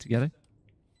this fight together.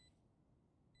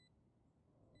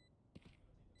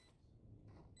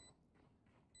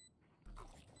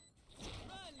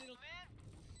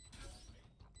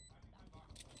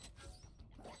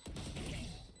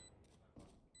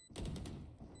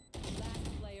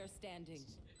 Last player standing.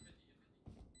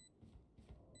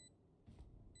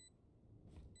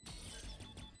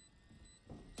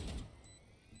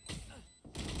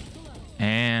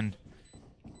 And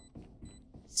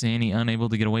Zany unable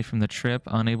to get away from the trip,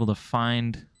 unable to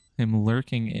find him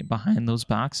lurking behind those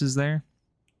boxes there.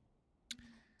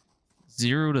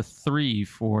 0-3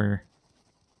 for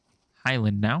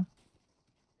Highland now.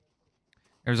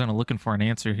 Arizona looking for an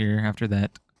answer here after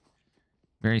that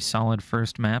very solid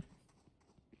first map.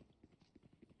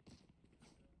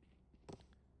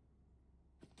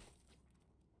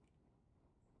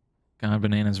 God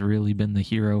Banana's really been the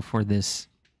hero for this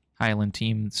Highland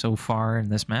team so far in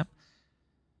this map.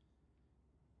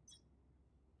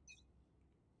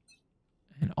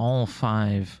 And all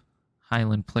 5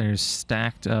 Highland players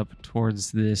stacked up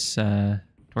towards this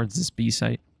B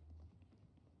site.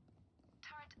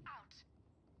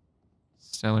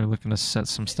 Stellar looking to set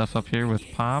some stuff up here with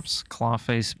Pops.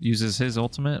 Clawface uses his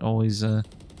ultimate, always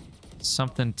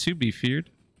something to be feared.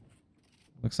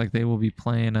 Looks like they will be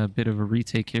playing a bit of a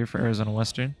retake here for Arizona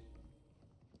Western.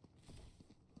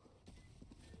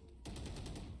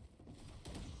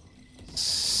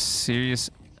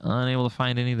 Serious unable to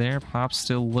find any there. Pop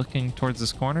still looking towards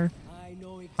this corner.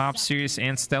 Pop, Serious,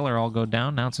 and Stellar all go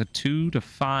down. Now it's a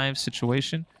 2-5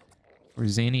 situation for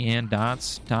Zany and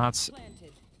Dots. Dots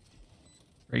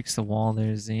breaks the wall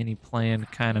there. Zany playing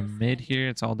kind of mid here.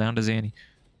 It's all down to Zany.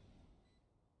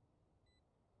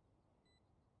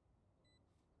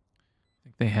 I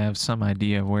think they have some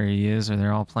idea of where he is, or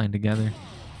they're all playing together.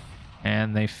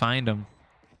 And they find him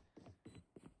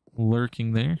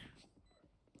lurking there.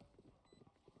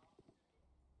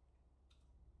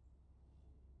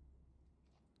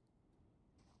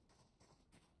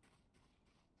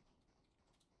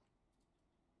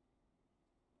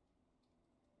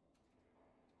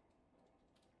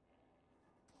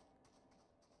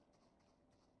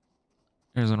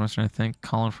 Arizona Western, I think,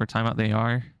 calling for timeout. They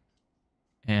are.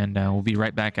 And we'll be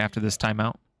right back after this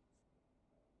timeout.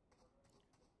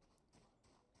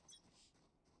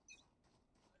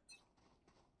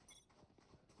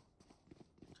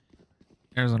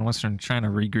 Arizona Western trying to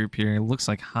regroup here. It looks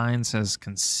like Hines has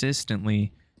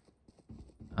consistently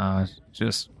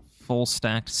just full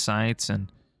stacked sites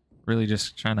and really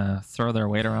just trying to throw their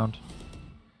weight around.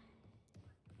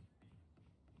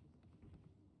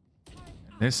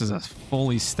 This is a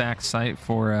fully stacked site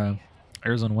for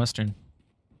Arizona Western.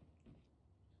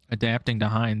 Adapting to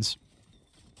Hines.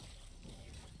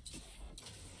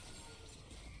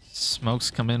 Smokes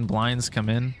come in, blinds come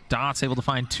in. Dot's able to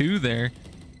find 2 there.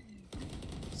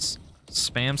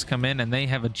 Spams come in, and they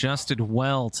have adjusted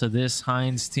well to this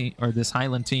Hines team, or this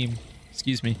Highland team.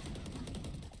 Excuse me.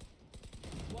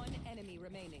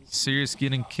 Serious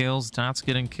getting kills. Dot's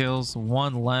getting kills.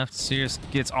 1 left. Serious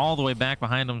gets all the way back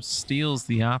behind him. Steals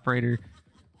the operator.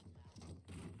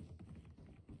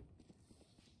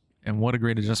 And what a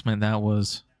great adjustment that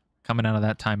was coming out of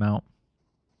that timeout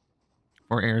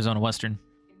for Arizona Western.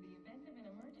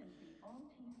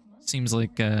 Seems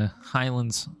like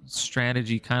Highland's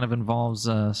strategy kind of involves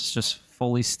just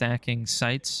fully stacking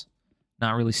sites,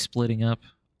 not really splitting up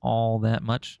all that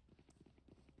much.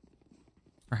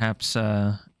 Perhaps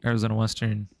Arizona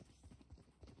Western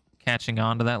catching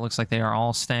on to that. Looks like they are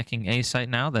all stacking A site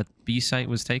now. That B site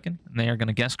was taken, and they are going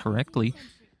to guess correctly.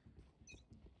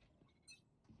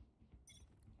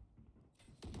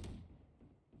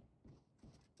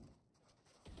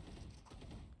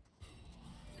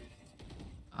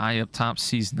 Eye up top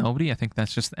sees nobody. I think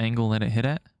that's just the angle that it hit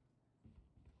at.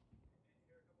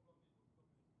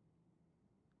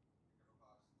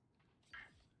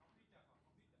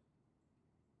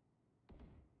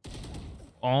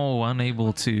 Oh,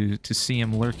 unable to see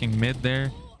him lurking mid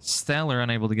there. Stellar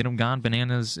unable to get him. Gone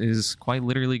Bananas is quite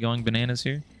literally going bananas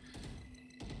here.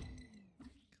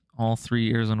 All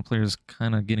 3 Arizona players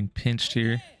kind of getting pinched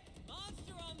here.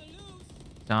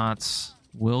 Dots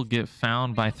will get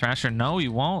found by Thrasher. No, he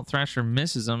won't. Thrasher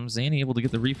misses him. Zany able to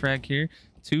get the refrag here.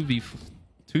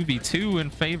 2v2 in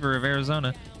favor of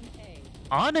Arizona.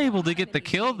 Unable to get the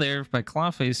kill there by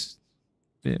Clawface.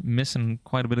 Missing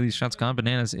quite a bit of these shots. Gone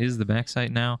Bananas is the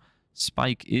backside now.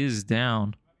 Spike is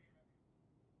down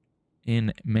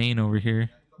in main over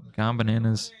here. Gone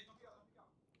Bananas.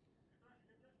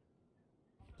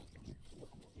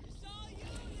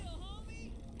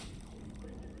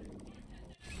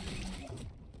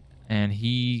 And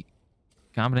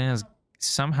Gone Bananas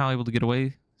somehow able to get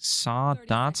away. Saw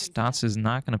Dots. Dots is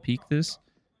not going to peek this.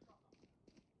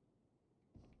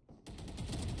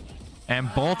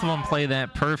 And both of them play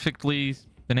that perfectly.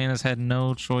 Bananas had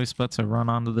no choice but to run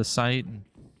onto the site and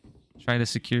try to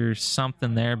secure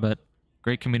something there, but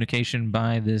great communication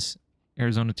by this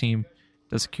Arizona team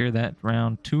to secure that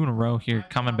round. 2 in a row here,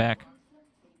 coming back.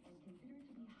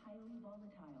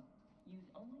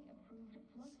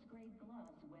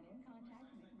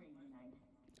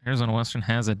 Arizona Western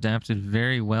has adapted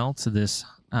very well to this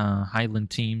Highland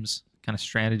team's kind of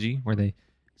strategy where they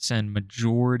send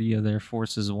majority of their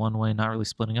forces one way, not really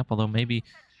splitting up, although maybe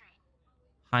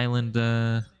Highland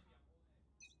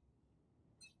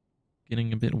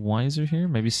getting a bit wiser here,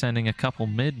 maybe sending a couple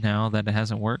mid now that it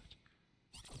hasn't worked.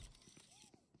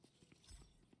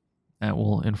 That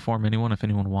will inform anyone if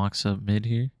anyone walks up mid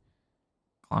here.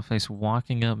 Clawface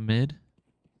walking up mid.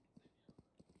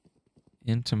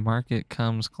 Into market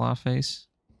comes Clawface.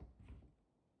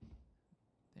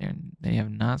 They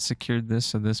have not secured this,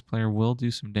 so this player will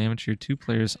do some damage here. 2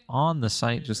 players on the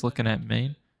site, just looking at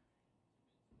main.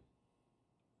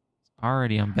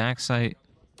 Already on backside.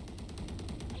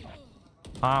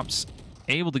 Pops,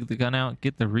 able to get the gun out,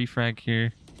 get the refrag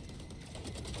here.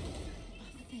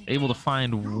 Able to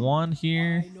find one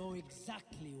here.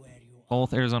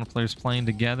 Both Arizona players playing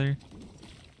together.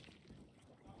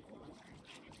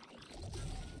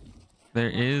 There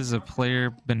is a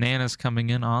player, Bananas,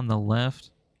 coming in on the left.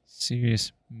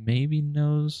 Serious maybe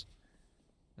knows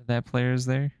that player is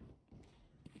there.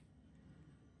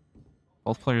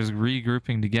 Both players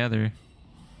regrouping together.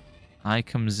 I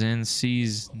comes in,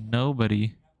 sees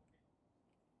nobody.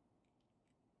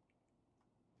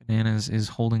 Bananas is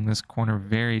holding this corner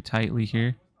very tightly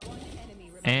here.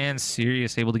 And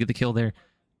Serious able to get the kill there.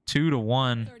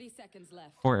 2-1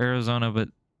 for Arizona, but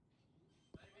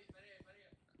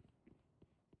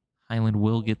Highland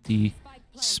will get the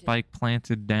spike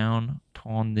planted down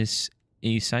on this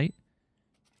A site.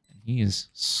 And he is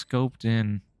scoped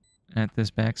in at this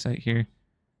back site here.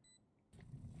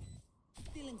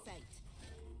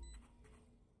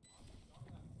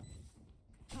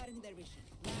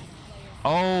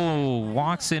 Oh,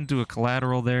 walks into a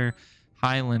collateral there.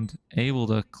 Highland able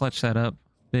to clutch that up.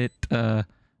 Bit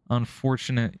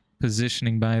unfortunate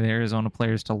positioning by the Arizona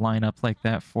players to line up like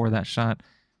that for that shot.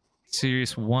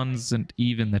 Serious wasn't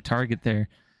even the target there.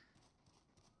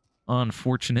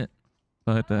 Unfortunate,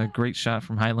 but a great shot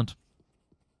from Highland.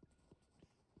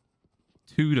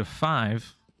 2-5.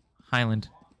 Highland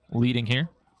leading here.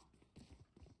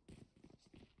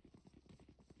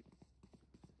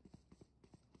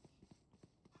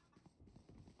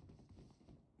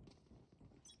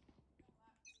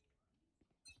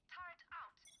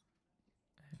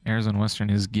 Arizona Western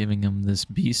is giving them this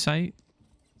B site.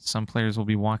 Some players will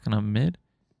be walking up mid.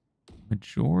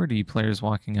 Majority players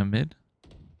walking up mid.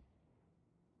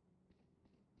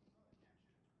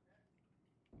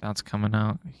 That's coming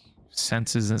out. He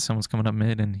senses that someone's coming up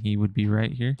mid and he would be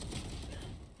right here.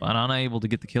 But unable to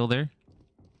get the kill there.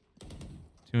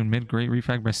 2 in mid. Great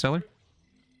refrag by Stellar.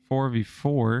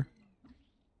 4v4.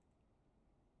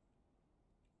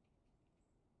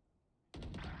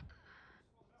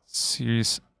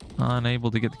 Serious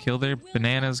unable to get the kill there.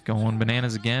 Bananas going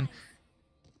Bananas again.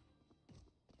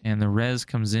 And the res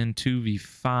comes in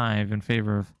 2v5 in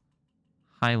favor of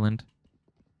Highland.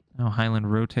 Now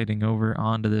Highland rotating over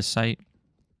onto this site.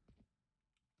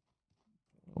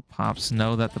 Pops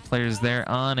know that the player's there.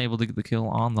 Unable to get the kill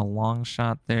on the long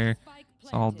shot there.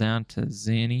 It's all down to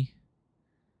Zanny.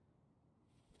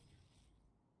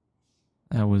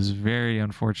 That was very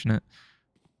unfortunate.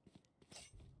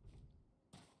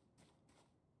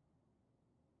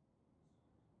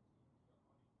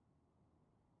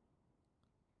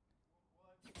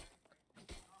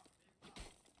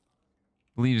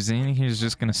 I believe Zanny here is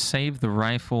just going to save the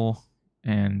rifle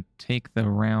and take the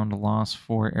round loss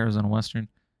for Arizona Western.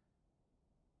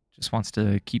 Just wants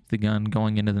to keep the gun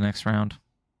going into the next round.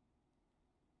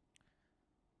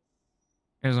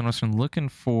 Arizona Western looking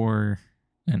for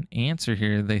an answer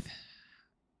here. They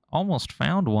almost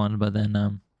found one, but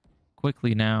then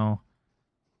quickly now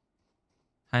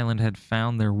Highland had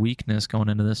found their weakness going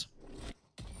into this,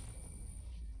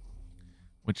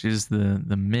 which is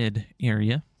the mid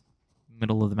area.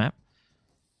 Middle of the map.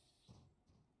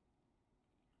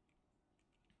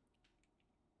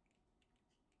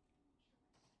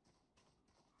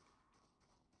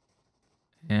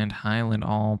 And Highland,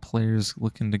 all players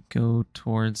looking to go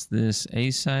towards this A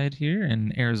side here,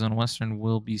 and Arizona Western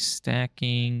will be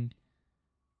stacking,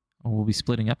 or will be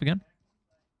splitting up again.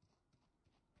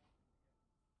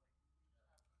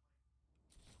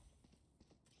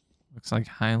 Looks like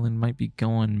Highland might be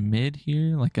going mid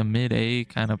here, like a mid A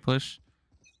kind of push.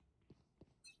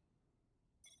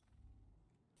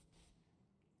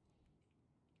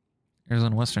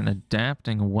 Arizona Western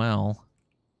adapting well.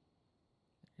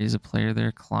 There's a player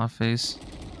there, Clawface.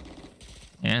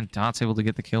 And Dot's able to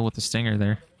get the kill with the stinger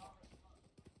there.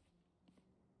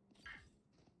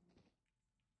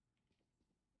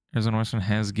 Arizona Western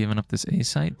has given up this A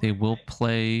site. They will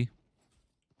play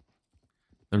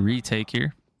the retake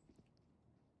here.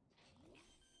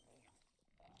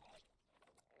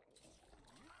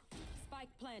 Spike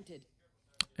planted.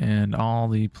 And all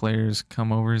the players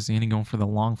come over. Zanny going for the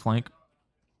long flank.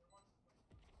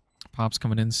 Pop's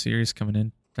coming in. Serious coming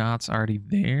in. Dot's already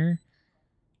there.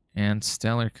 And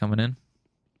Stellar coming in.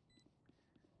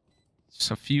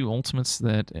 Just a few ultimates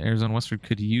that Arizona Western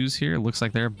could use here. Looks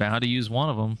like they're about to use one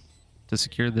of them to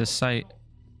secure this site.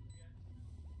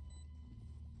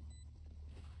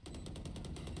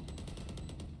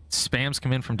 spams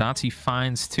come in from Dots. He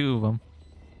finds 2 of them.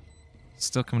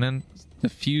 Still coming in. The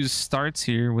fuse starts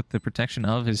here with the protection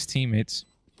of his teammates.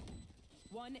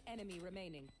 1 enemy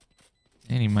remaining.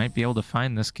 And he might be able to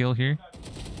find this kill here.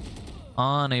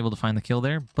 Unable to find the kill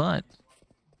there, but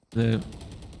the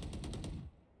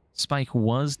spike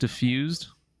was defused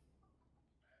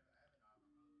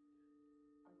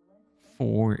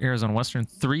for Arizona Western.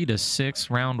 3-6,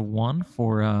 round 1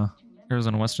 for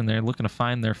Arizona Western. They're looking to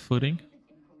find their footing.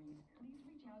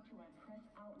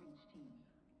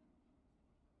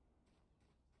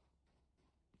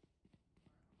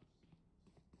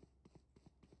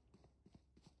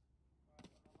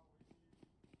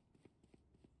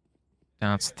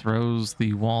 Dots throws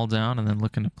the wall down and then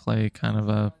looking to play kind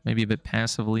of maybe a bit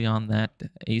passively on that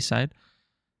A side.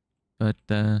 But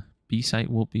B site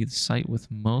will be the site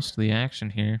with most of the action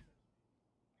here.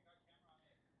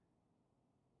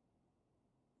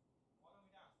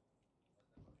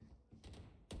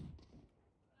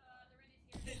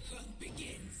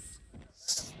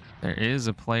 There is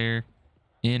a player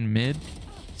in mid.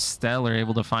 Stellar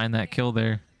able to find that kill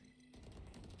there.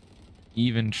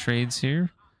 Even trades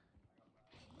here.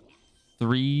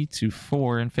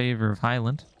 3-4 in favor of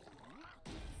Highland.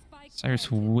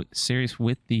 Serious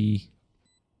with the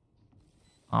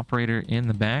operator in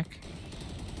the back.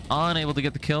 Unable to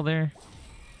get the kill there.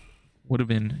 Would have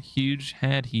been huge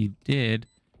had he did.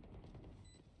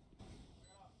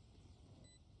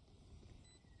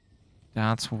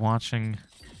 Dots watching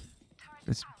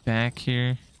this back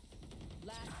here.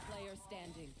 Last player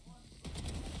standing.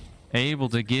 Able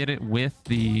to get it with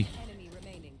the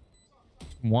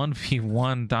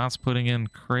 1v1. Dots putting in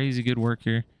crazy good work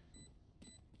here.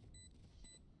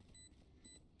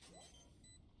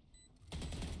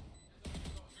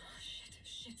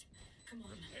 Shit. Come on.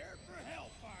 Prepare for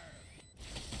hellfire.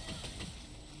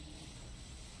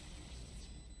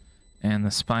 And the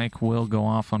spike will go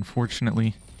off,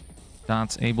 unfortunately.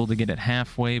 Dots able to get it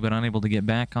halfway, but unable to get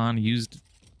back on. Used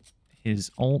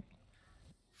his ult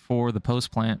for the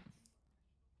post plant.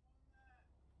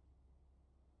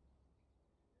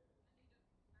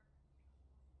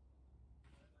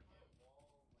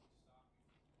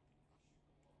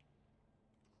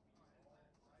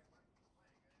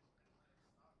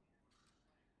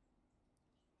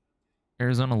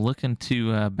 Arizona looking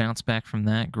to bounce back from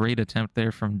that. Great attempt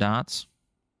there from Dots.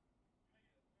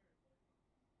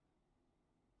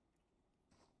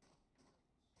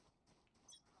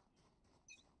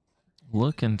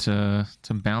 Looking to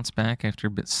bounce back after a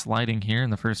bit sliding here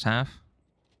in the first half.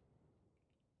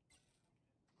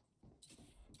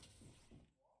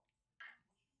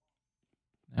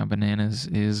 Now Bananas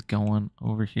is going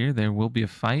over here. There will be a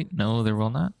fight. No, there will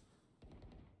not.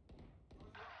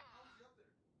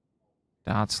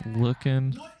 Dots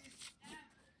looking.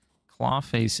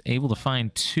 Clawface able to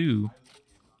find 2.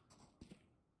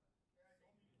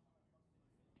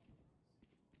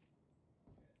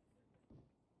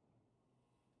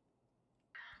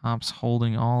 Ops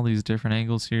holding all these different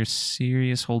angles here.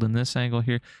 Serious holding this angle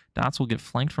here. Dots will get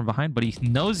flanked from behind, but he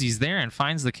knows he's there and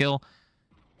finds the kill.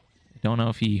 Don't know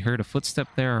if he heard a footstep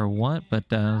there or what, but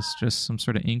it's just some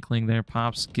sort of inkling there.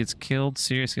 Pops gets killed.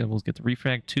 Serious will get the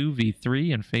refrag.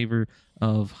 2v3 in favor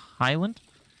of Highland.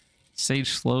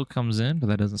 Sage Slow comes in, but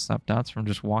that doesn't stop Dots from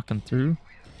just walking through.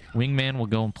 Wingman will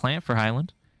go and plant for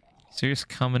Highland. Serious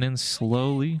coming in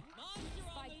slowly.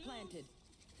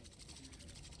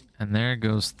 And there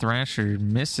goes Thrasher.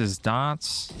 Misses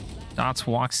Dots. Dots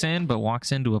walks in, but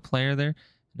walks into a player there.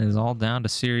 It is all down to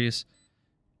Serious.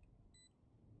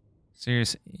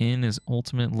 Serious in his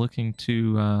ultimate, looking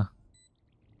to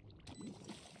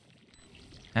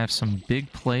have some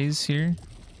big plays here.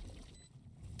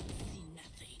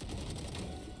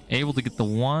 Able to get the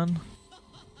 1.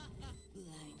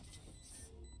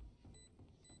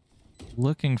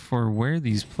 Looking for where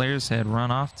these players had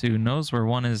run off to. Knows where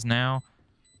 1 is now.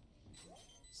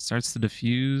 Starts to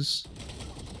defuse.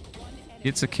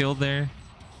 Gets a kill there.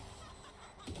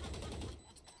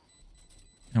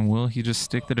 And will he just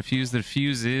stick the defuse? The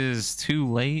defuse is too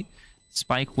late.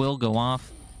 Spike will go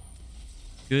off.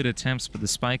 Good attempts, but the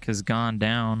spike has gone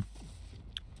down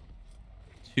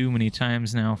too many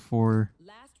times now for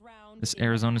this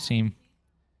Arizona team.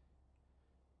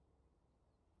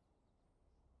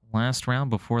 Last round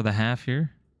before the half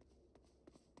here.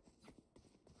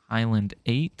 Highland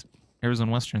 8,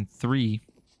 Arizona Western 3.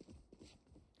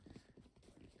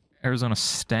 Arizona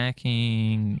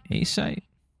stacking A site.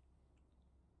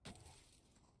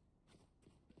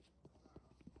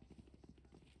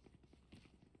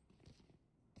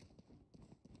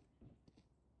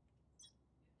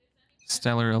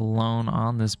 Stellar alone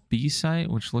on this B site,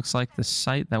 which looks like the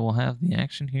site that will have the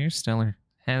action here. Stellar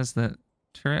has the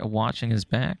turret watching his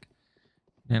back.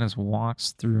 Bananas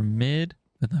walks through mid,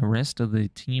 but the rest of the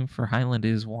team for Highland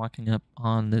is walking up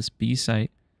on this B site.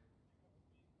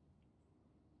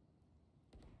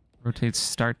 Rotates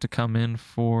start to come in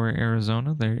for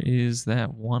Arizona. There is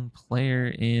that one player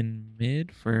in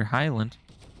mid for Highland.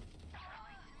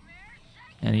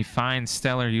 And he finds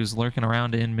Stellar. He was lurking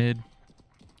around in mid.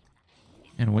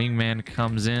 And Wingman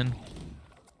comes in.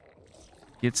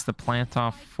 Gets the plant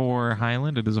off for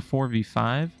Highland. It is a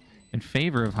 4v5 in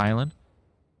favor of Highland.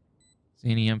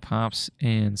 Xanium pops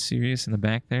and Sirius in the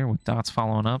back there with Dots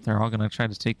following up. They're all going to try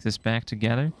to take this back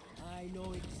together.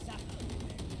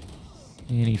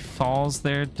 And he falls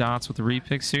there. Dots with the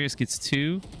repick. Sirius gets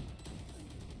 2.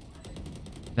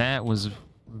 That was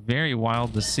very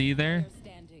wild to see there.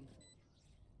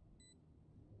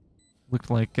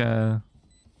 Looked like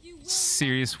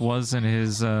Sirius was in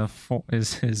his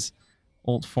his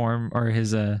ult form, or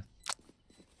his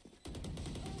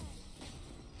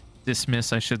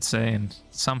dismiss, I should say, and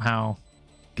somehow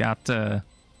got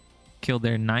killed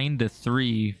there.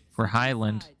 9-3 for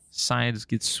Highland. Sides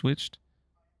get switched.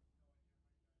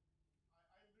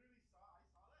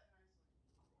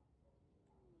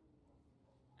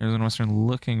 Arizona Western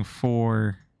looking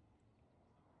for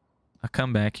a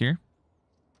comeback here.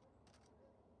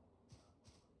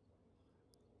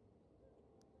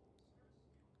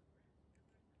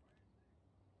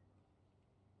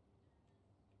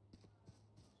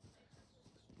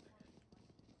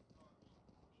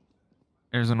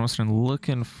 Arizona Western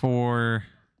looking for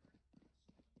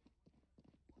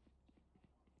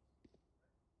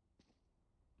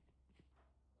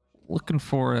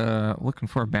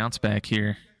a bounce back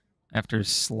here after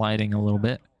sliding a little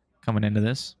bit coming into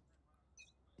this.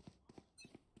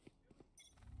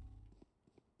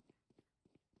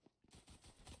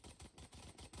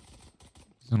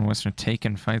 Arizona Western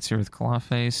taking fights here with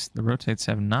Clawface. The rotates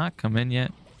have not come in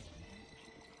yet.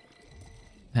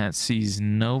 That sees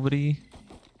nobody.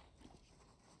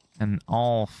 And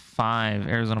all 5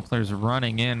 Arizona players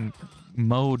running in,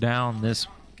 mow down this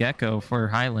Gecko for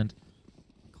Highland.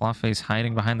 Clawface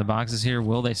hiding behind the boxes here.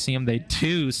 Will they see him? They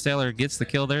do. Stellar gets the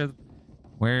kill there.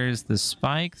 Where's the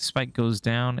spike? The spike goes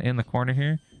down in the corner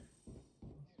here.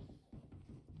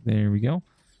 There we go.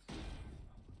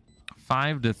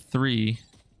 5-3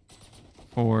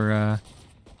 for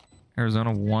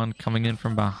Arizona. 1 coming in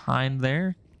from behind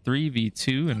there.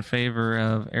 3v2 in favor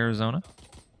of Arizona.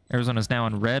 Arizona's now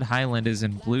in red. Highland is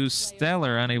in blue.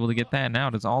 Stellar unable to get that. Now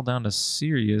it's all down to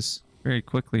Sirius very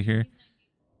quickly here.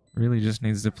 Really just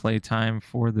needs to play time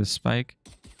for the spike.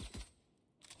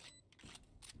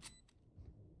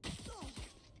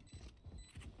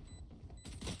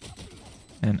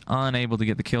 And unable to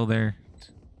get the kill there.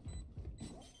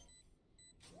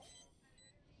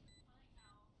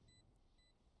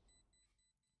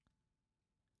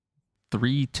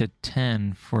 Three to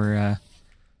 10 for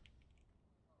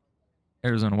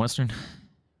Arizona Western.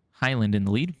 Highland in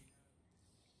the lead.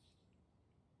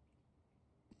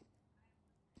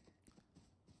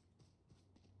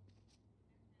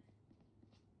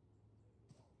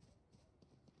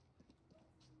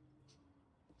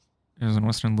 Arizona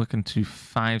Western looking to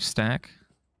 5-stack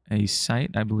a site,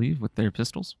 I believe, with their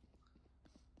pistols.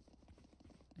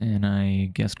 And I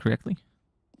guessed correctly.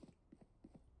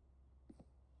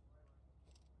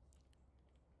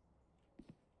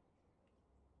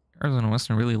 Arizona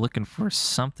Western really looking for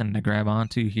something to grab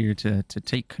onto here to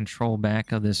take control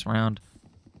back of this round.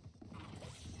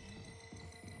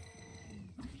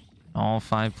 All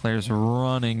 5 players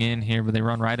running in here, but they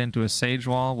run right into a Sage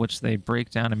Wall, which they break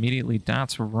down immediately.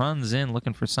 Dots runs in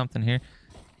looking for something here.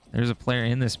 There's a player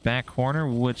in this back corner,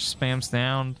 which spams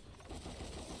down.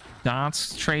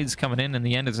 Dots trades coming in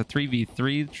the end. It's a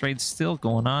 3v3. The trade's still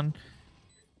going on.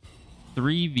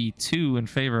 3v2 in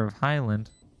favor of Highland.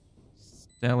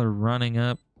 Stellar running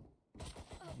up.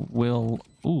 Will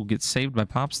get saved by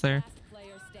Pops there.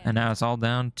 And now it's all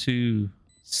down to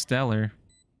Stellar.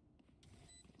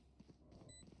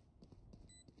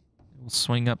 We'll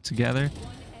swing up together.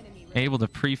 Able to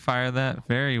pre-fire that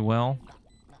very well.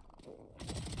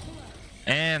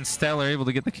 And Stellar able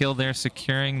to get the kill there,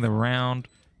 securing the round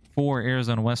for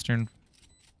Arizona Western.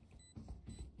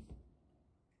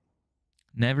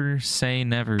 Never say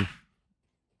never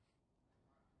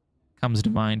comes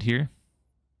to mind here.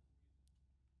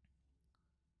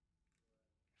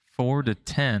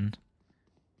 4-10.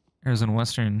 Arizona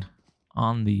Western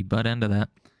on the butt end of that.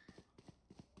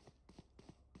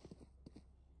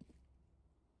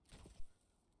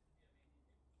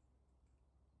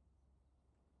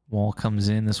 Wall comes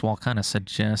in. This wall kind of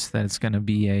suggests that it's going to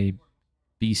be a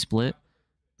B split,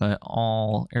 but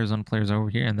all Arizona players are over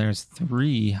here, and there's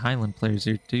 3 Highland players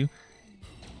here too.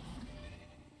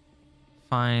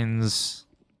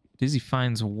 Dizzy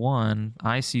finds 1.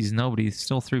 I sees nobody.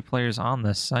 Still 3 players on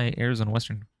the site. Arizona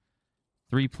Western.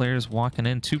 3 players walking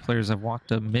in. 2 players have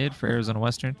walked up mid for Arizona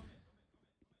Western.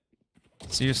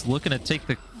 Serious looking to take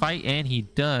the fight, and he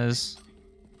does.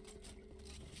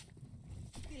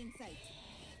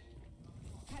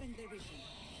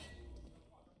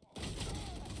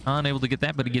 Unable to get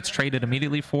that, but he gets traded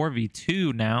immediately.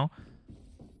 4v2 now.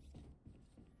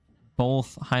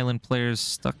 Both Highland players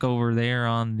stuck over there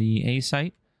on the A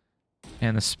site.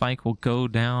 And the spike will go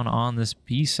down on this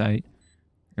B site.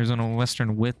 Arizona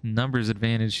Western with numbers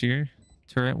advantage here.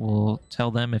 Turret will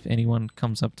tell them if anyone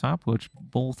comes up top, which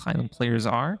both Highland players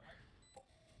are.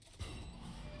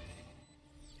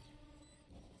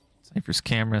 Cypher's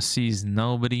camera sees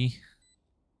nobody.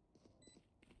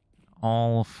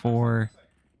 All 4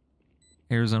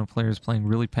 Arizona players playing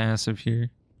really passive here.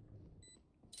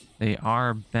 They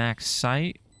are back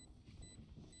site.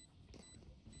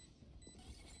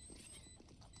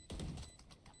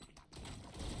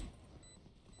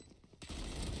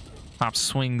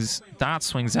 Dot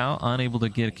swings out, unable to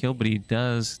get a kill, but he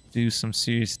does do some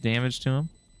serious damage to him.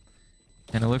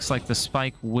 And it looks like the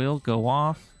spike will go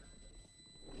off.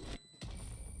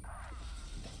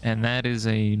 And that is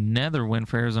another win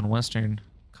for Arizona Western,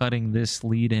 cutting this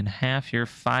lead in half here,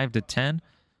 5-10.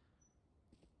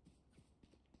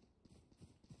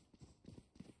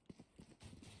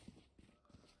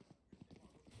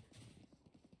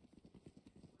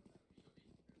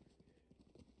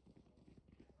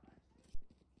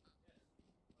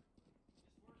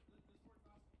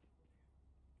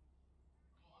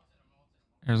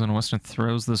 Arizona Western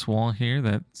throws this wall here.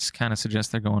 That kind of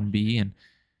suggests they're going B, and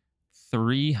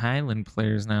 3 Highland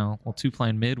players now. Well, 2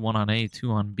 playing mid, 1 on A,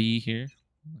 2 on B here.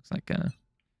 Looks like,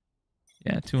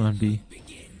 yeah, 2 on B.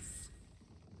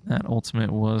 That ultimate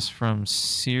was from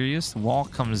Sirius. The wall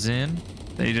comes in.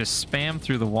 They just spam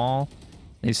through the wall.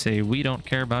 They say, we don't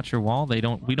care about your wall. We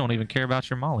don't even care about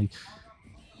your molly.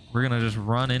 We're going to just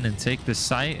run in and take this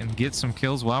site and get some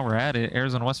kills while we're at it.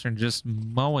 Arizona Western just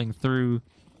mowing through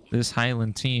this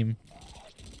Highland team.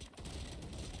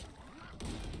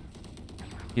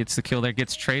 Gets the kill there.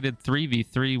 Gets traded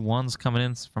 3v3. 1's coming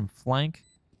in from flank.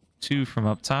 2 from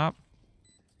up top.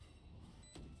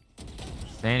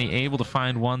 Danny able to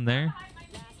find 1 there.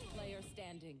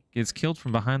 Gets killed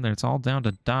from behind there. It's all down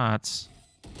to Dots,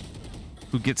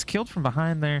 who gets killed from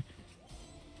behind there.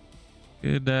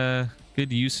 Good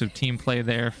use of team play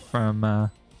there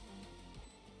from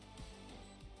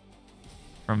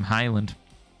Highland.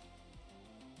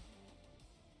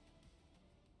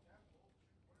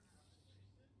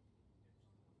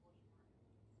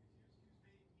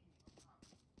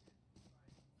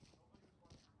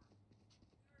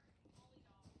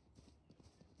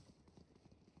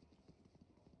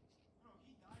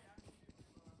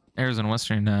 Arizona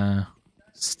Western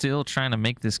still trying to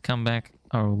make this comeback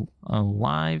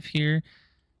alive here.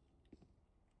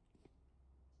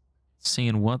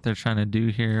 Seeing what they're trying to do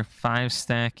here. 5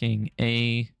 stacking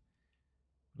A.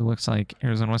 It looks like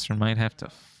Arizona Western might have to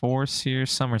force here.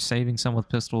 Some are saving, some with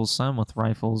pistols, some with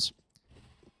rifles.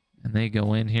 And they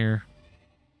go in here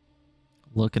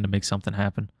looking to make something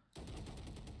happen.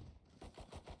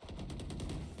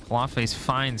 Clawface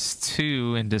finds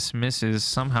 2 and dismisses.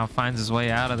 Somehow finds his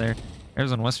way out of there.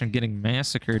 Arizona Western getting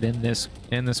massacred in this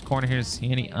corner here.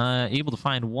 Sandy able to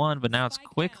find 1, but now it's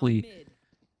quickly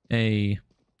a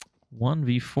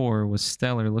 1v4 with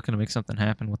Stellar looking to make something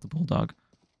happen with the Bulldog.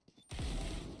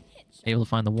 Able to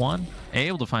find the 1.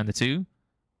 Able to find the 2.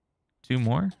 2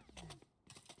 more.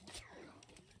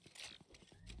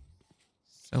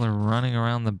 Stellar running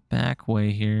around the back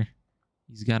way here.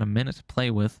 He's got a minute to play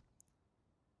with.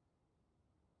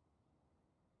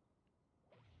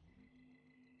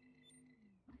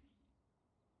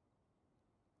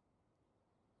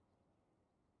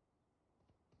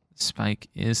 Spike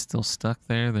is still stuck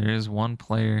there. There is 1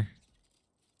 player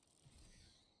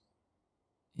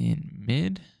in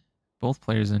mid. Both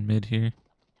players in mid here.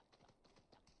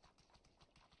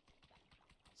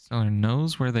 Stellar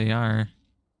knows where they are.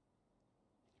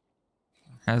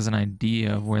 Has an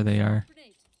idea of where they are.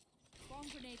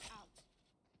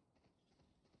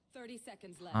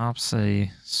 Ops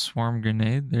a swarm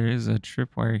grenade. There is a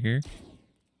tripwire here.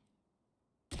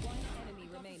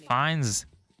 Finds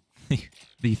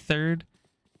the 3rd.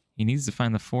 He needs to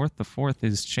find the 4th. The 4th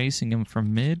is chasing him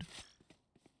from mid.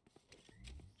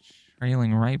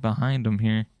 Trailing right behind him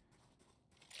here.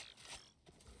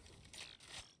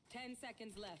 10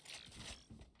 seconds left.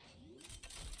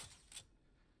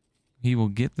 He will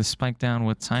get the spike down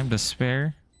with time to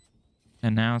spare.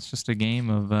 And now it's just a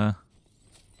game of...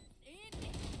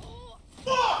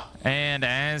 And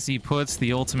as he puts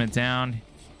the ultimate down,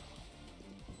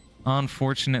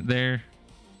 unfortunate there.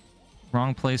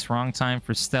 Wrong place, wrong time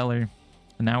for Stellar.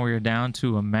 And now we are down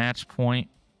to a match point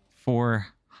for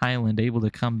Highland, able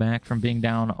to come back from being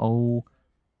down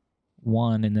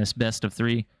 0-1 in this best of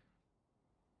 3.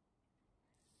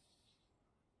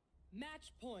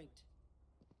 Match point.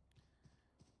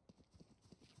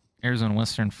 Arizona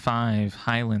Western 5,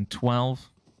 Highland 12.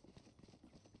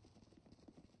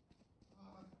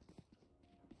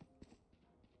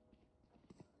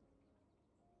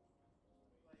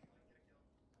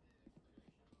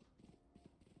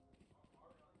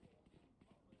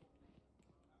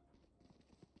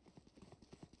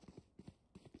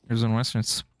 Arizona Western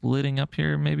splitting up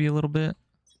here maybe a little bit.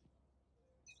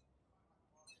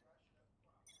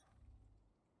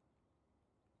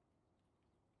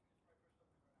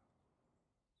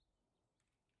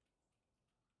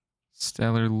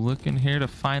 Stellar looking here to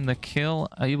find the kill.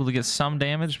 Able to get some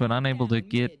damage, but unable to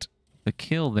get the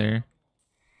kill there.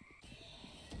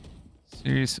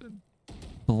 Serious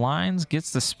blinds,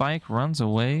 gets the spike, runs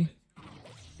away.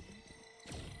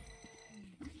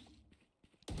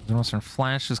 Western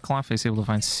flashes. Clawface able to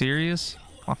find Sirius.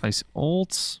 Clawface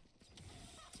ults.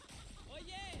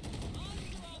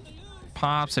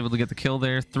 Pops able to get the kill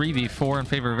there. 3v4 in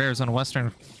favor of Arizona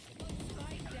Western.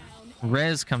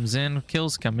 Rez comes in.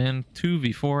 Kills come in.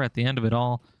 2v4 at the end of it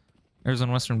all.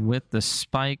 Arizona Western with the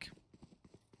spike.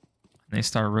 And they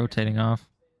start rotating off.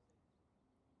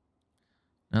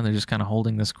 Now they're just kind of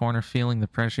holding this corner, feeling the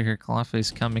pressure here.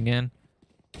 Clawface coming in.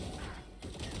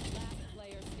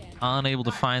 Unable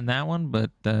to find that one,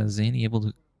 but Zany able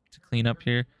to clean up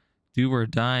here. Do or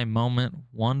die moment,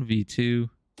 1v2.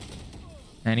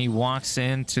 And he walks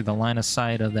into the line of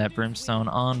sight of that Brimstone.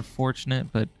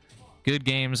 Unfortunate, but good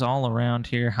games all around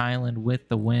here. Highland with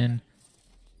the win.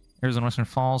 Arizona Western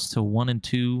falls to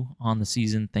 1-2 on the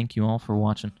season. Thank you all for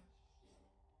watching.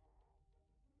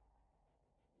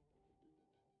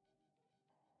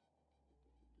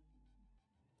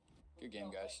 Good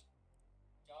game, guys.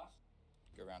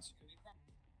 Good rounds.